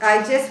 and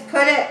I just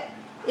put it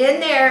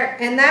in there,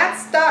 and that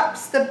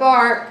stops the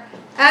bark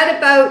at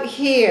about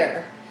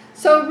here.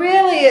 So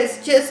really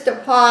it's just a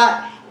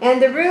pot,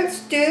 and the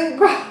roots do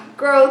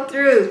grow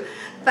through,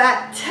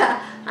 but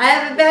I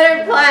have a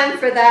better plan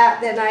for that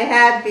than I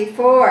had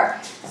before.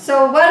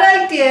 So what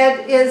I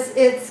did is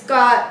it's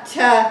got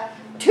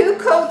 2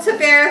 coats of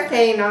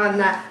varathane on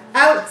the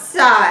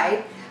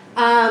outside,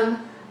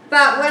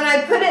 but when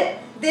I put it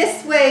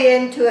this way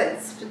into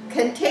its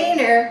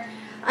container,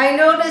 I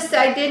noticed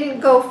I didn't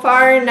go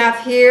far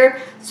enough here,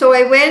 so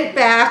I went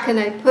back and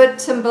I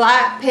put some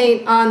black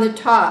paint on the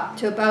top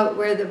to about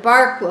where the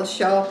bark will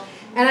show,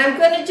 and I'm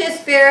going to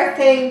just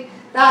varathane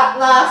that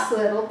last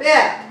little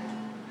bit.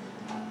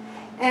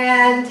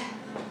 And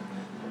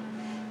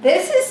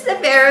this is the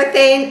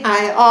varathane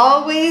I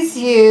always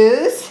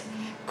use,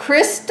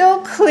 crystal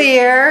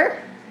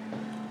clear,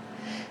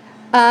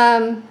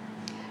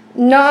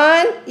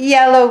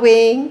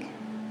 non-yellowing,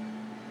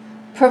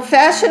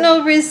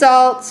 professional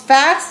results,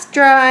 fast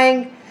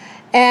drying,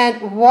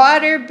 and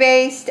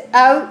water-based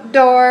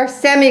outdoor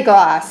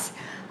semi-gloss.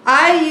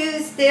 I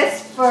use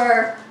this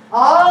for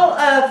all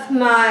of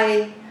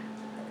my,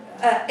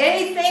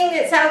 anything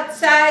that's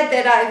outside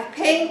that I've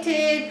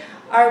painted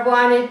or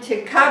wanted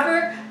to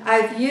cover.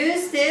 I've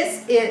used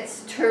this.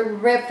 It's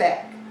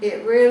terrific.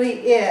 It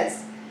really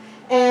is.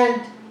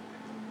 And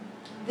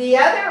the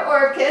other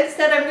orchids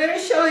that I'm going to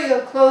show you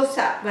a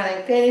close-up when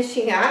I'm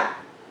finishing up,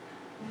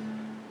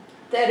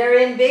 that are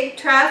in big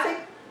traffic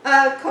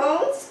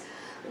cones,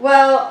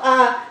 well,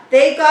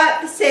 they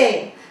got the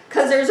same,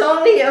 because there's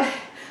only a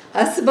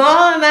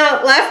small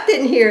amount left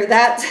in here.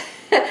 That's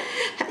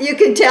you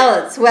can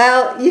tell it's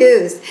well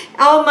used.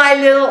 All my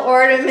little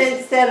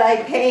ornaments that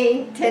I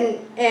paint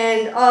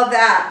and all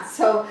that.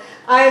 So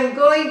I'm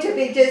going to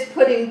be just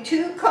putting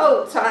 2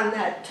 coats on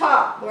that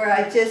top where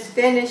I just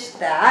finished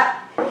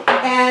that.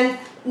 And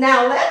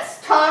now let's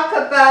talk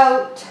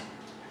about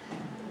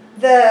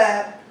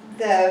the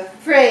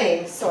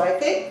frame. So I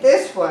think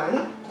this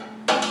one.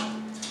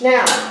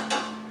 Now,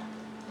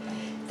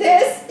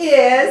 this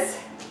is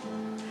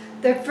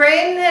the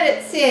frame that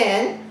it's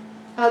in.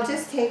 I'll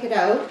just take it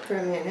out for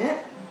a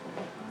minute.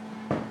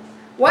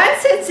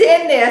 Once it's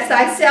in this,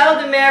 I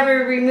seldom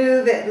ever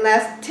remove it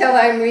till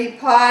I'm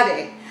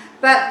repotting.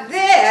 But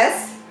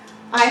this,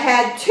 I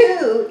had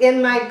 2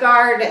 in my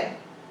garden.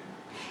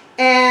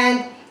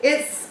 And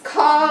it's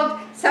called,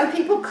 some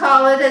people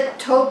call it a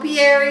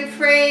topiary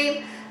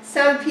frame.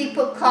 Some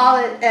people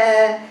call it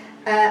an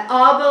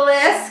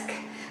obelisk.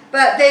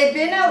 But they've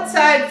been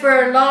outside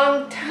for a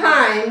long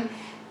time.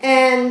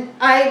 And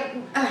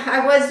I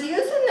was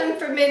using them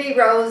for mini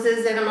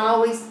roses, and I'm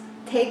always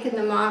taking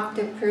them off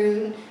to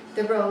prune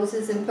the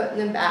roses and putting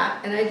them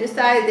back. And I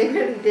decided they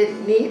really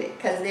didn't need it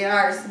because they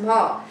are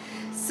small.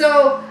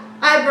 So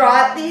I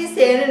brought these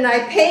in and I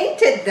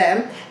painted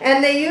them,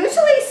 and they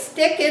usually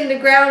stick in the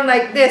ground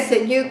like this.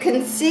 And you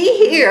can see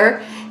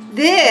here,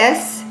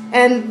 this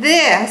and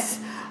this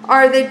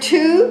are the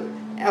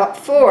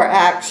 4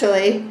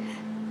 actually,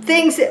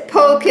 things that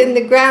poke in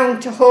the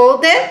ground to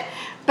hold it.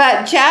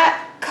 But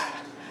Jack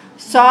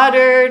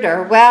soldered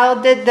or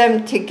welded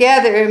them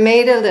together and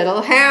made a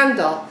little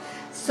handle.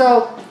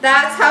 So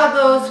that's how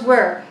those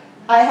were.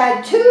 I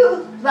had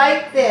 2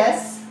 like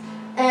this,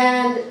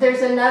 and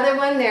there's another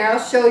one there I'll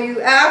show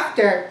you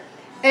after.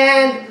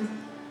 And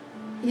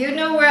you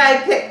know where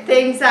I pick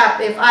things up.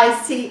 If I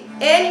see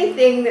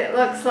anything that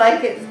looks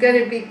like it's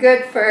going to be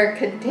good for a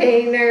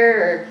container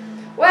or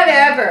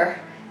whatever.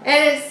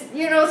 And it's,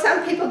 you know,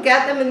 some people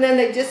get them and then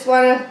they just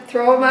want to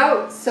throw them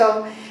out.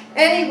 So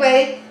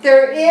anyway,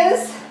 there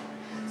is,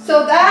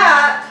 so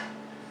that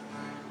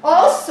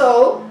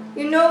also,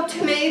 you know,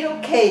 tomato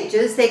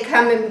cages, they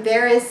come in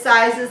various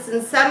sizes,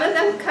 and some of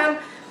them come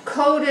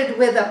coated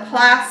with a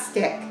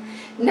plastic.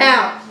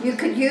 Now, you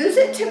could use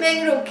a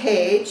tomato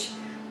cage,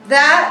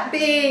 that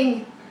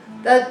being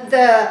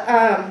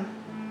the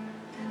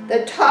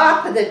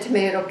top of the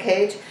tomato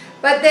cage,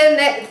 but then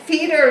the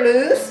feet are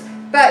loose,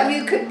 but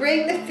you could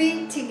bring the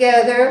feet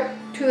together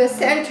to a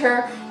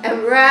center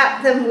and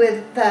wrap them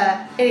with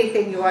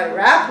anything you want to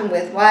wrap them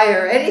with,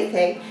 wire or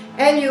anything,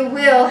 and you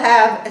will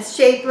have a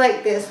shape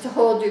like this to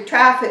hold your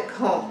traffic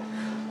cone.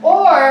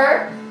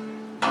 Or,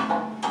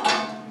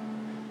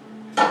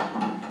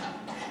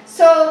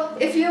 so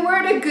if you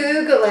were to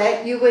Google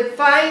it, you would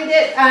find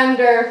it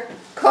under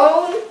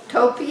cone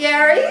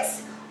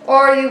topiaries,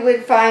 or you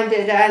would find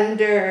it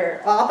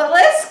under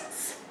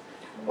obelisks,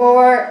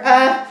 or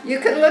you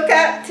could look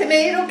at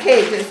tomato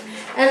cages.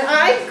 And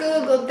I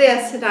Googled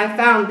this and I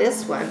found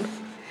this one.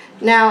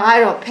 Now,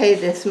 I don't pay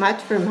this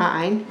much for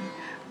mine,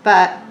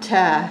 but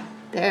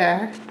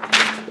there.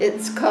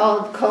 It's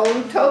called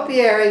Cone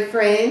Topiary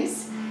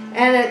Frames,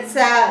 and it's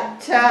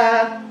at,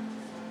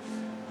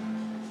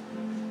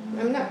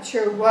 I'm not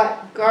sure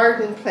what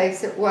garden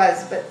place it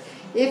was, but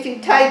if you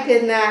type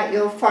in that,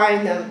 you'll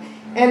find them.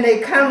 And they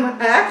come,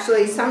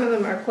 actually, some of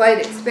them are quite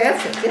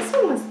expensive. This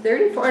one was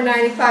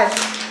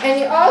 $34.95. And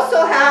you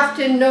also have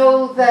to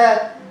know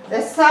the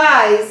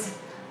size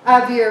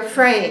of your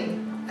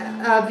frame,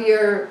 of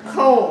your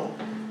cone.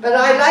 But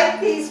I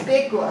like these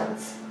big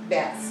ones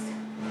best.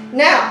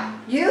 Now,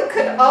 you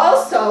could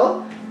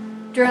also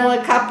drill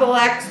a couple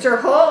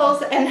extra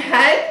holes and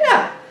hang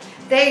them.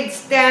 They'd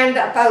stand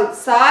up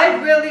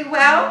outside really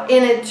well,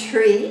 in a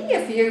tree,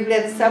 if you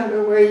live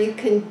somewhere where you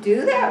can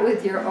do that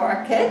with your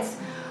orchids.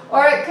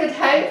 Or it could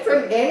hang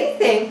from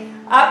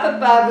anything up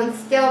above and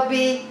still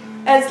be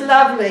as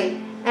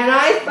lovely. And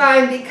I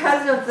find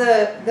because of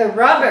the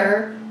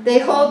rubber, they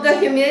hold the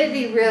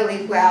humidity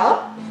really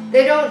well.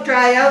 They don't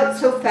dry out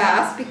so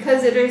fast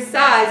because of their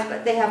size,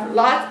 but they have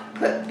lots,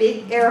 put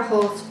big air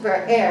holes for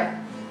air.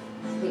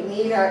 We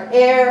need our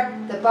air.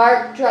 The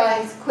bark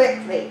dries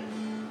quickly.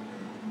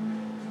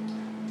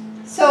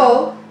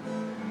 So,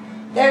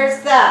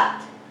 there's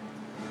that.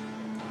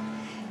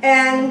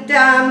 And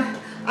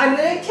I'm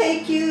going to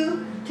take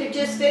you to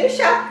just finish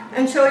up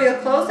and show you a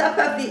close-up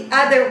of the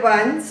other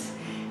ones.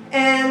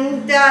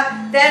 And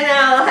then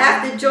I'll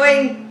have to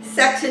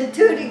section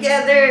 2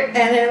 together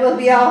and it will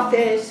be all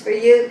finished for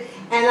you.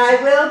 And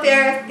I will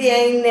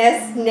verifying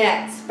this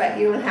next, but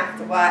you don't have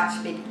to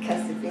watch me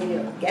because the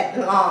video is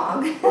getting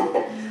long.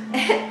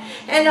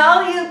 And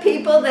all you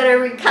people that are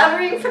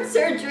recovering from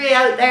surgery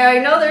out there, I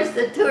know there's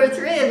the 2 or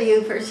 3 of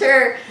you for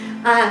sure,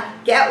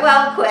 get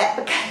well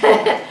quick.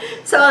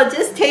 So I'll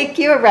just take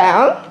you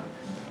around.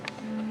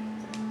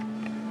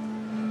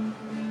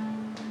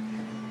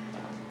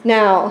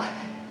 Now,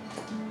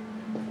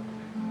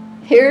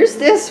 here's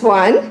this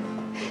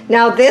one.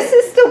 Now this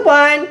is the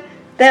one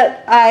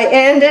that I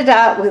ended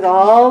up with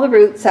all the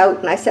roots out,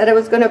 and I said I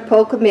was going to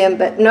poke them in,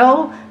 but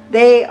no,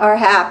 they are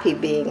happy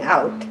being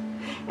out.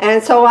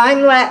 And so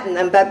I'm letting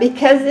them, but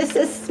because this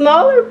is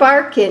smaller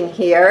bark in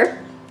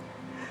here,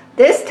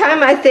 this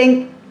time I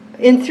think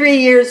in 3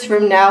 years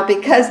from now,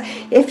 because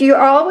if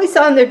you're always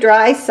on the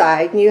dry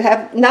side and you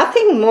have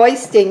nothing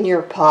moist in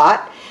your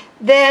pot,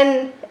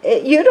 then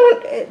you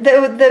don't,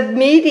 the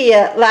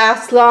media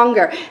lasts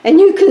longer, and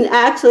you can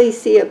actually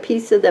see a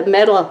piece of the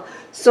metal.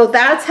 So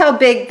that's how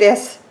big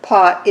this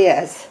pot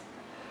is,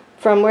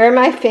 from where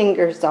my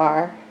fingers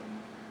are,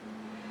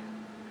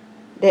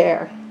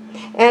 there.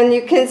 And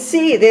you can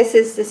see this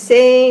is the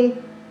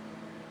same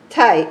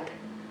type.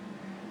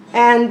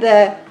 And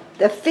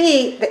the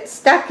feet that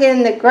stuck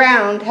in the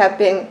ground have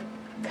been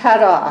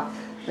cut off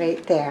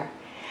right there.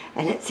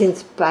 And it's in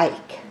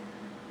spike.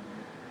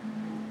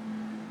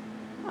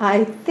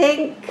 I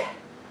think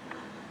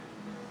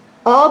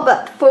all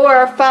but 4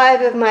 or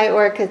 5 of my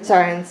orchids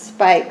are in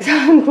spikes. So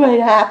I'm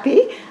quite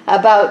happy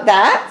about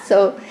that.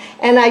 So,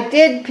 and I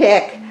did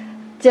pick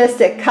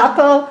just a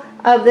couple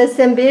of the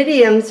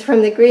cymbidiums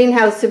from the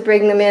greenhouse to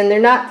bring them in. They're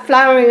not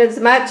flowering as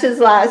much as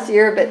last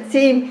year, but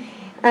seem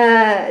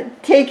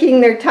taking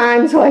their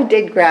time. So I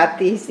did grab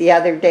these the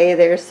other day.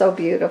 They're so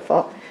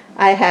beautiful.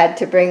 I had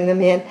to bring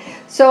them in.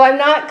 So I'm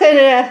not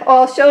gonna,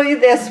 I'll show you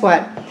this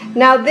one.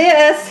 Now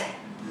this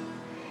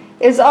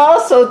is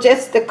also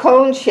just the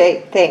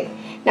cone-shaped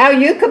thing. Now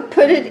you could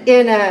put it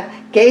in a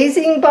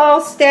gazing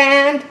ball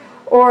stand,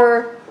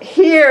 or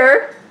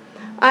here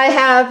I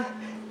have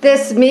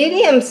this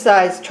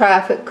medium-sized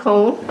traffic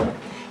cone,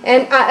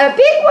 and a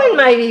big one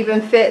might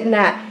even fit in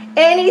that.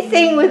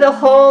 Anything with a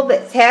hole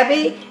that's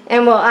heavy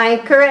and will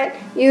anchor it,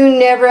 you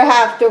never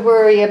have to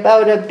worry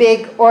about a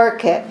big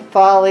orchid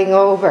falling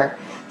over.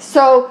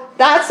 So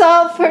that's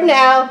all for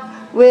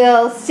now.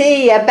 We'll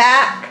see you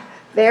back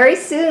very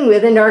soon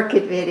with an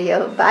orchid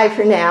video. Bye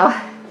for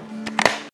now.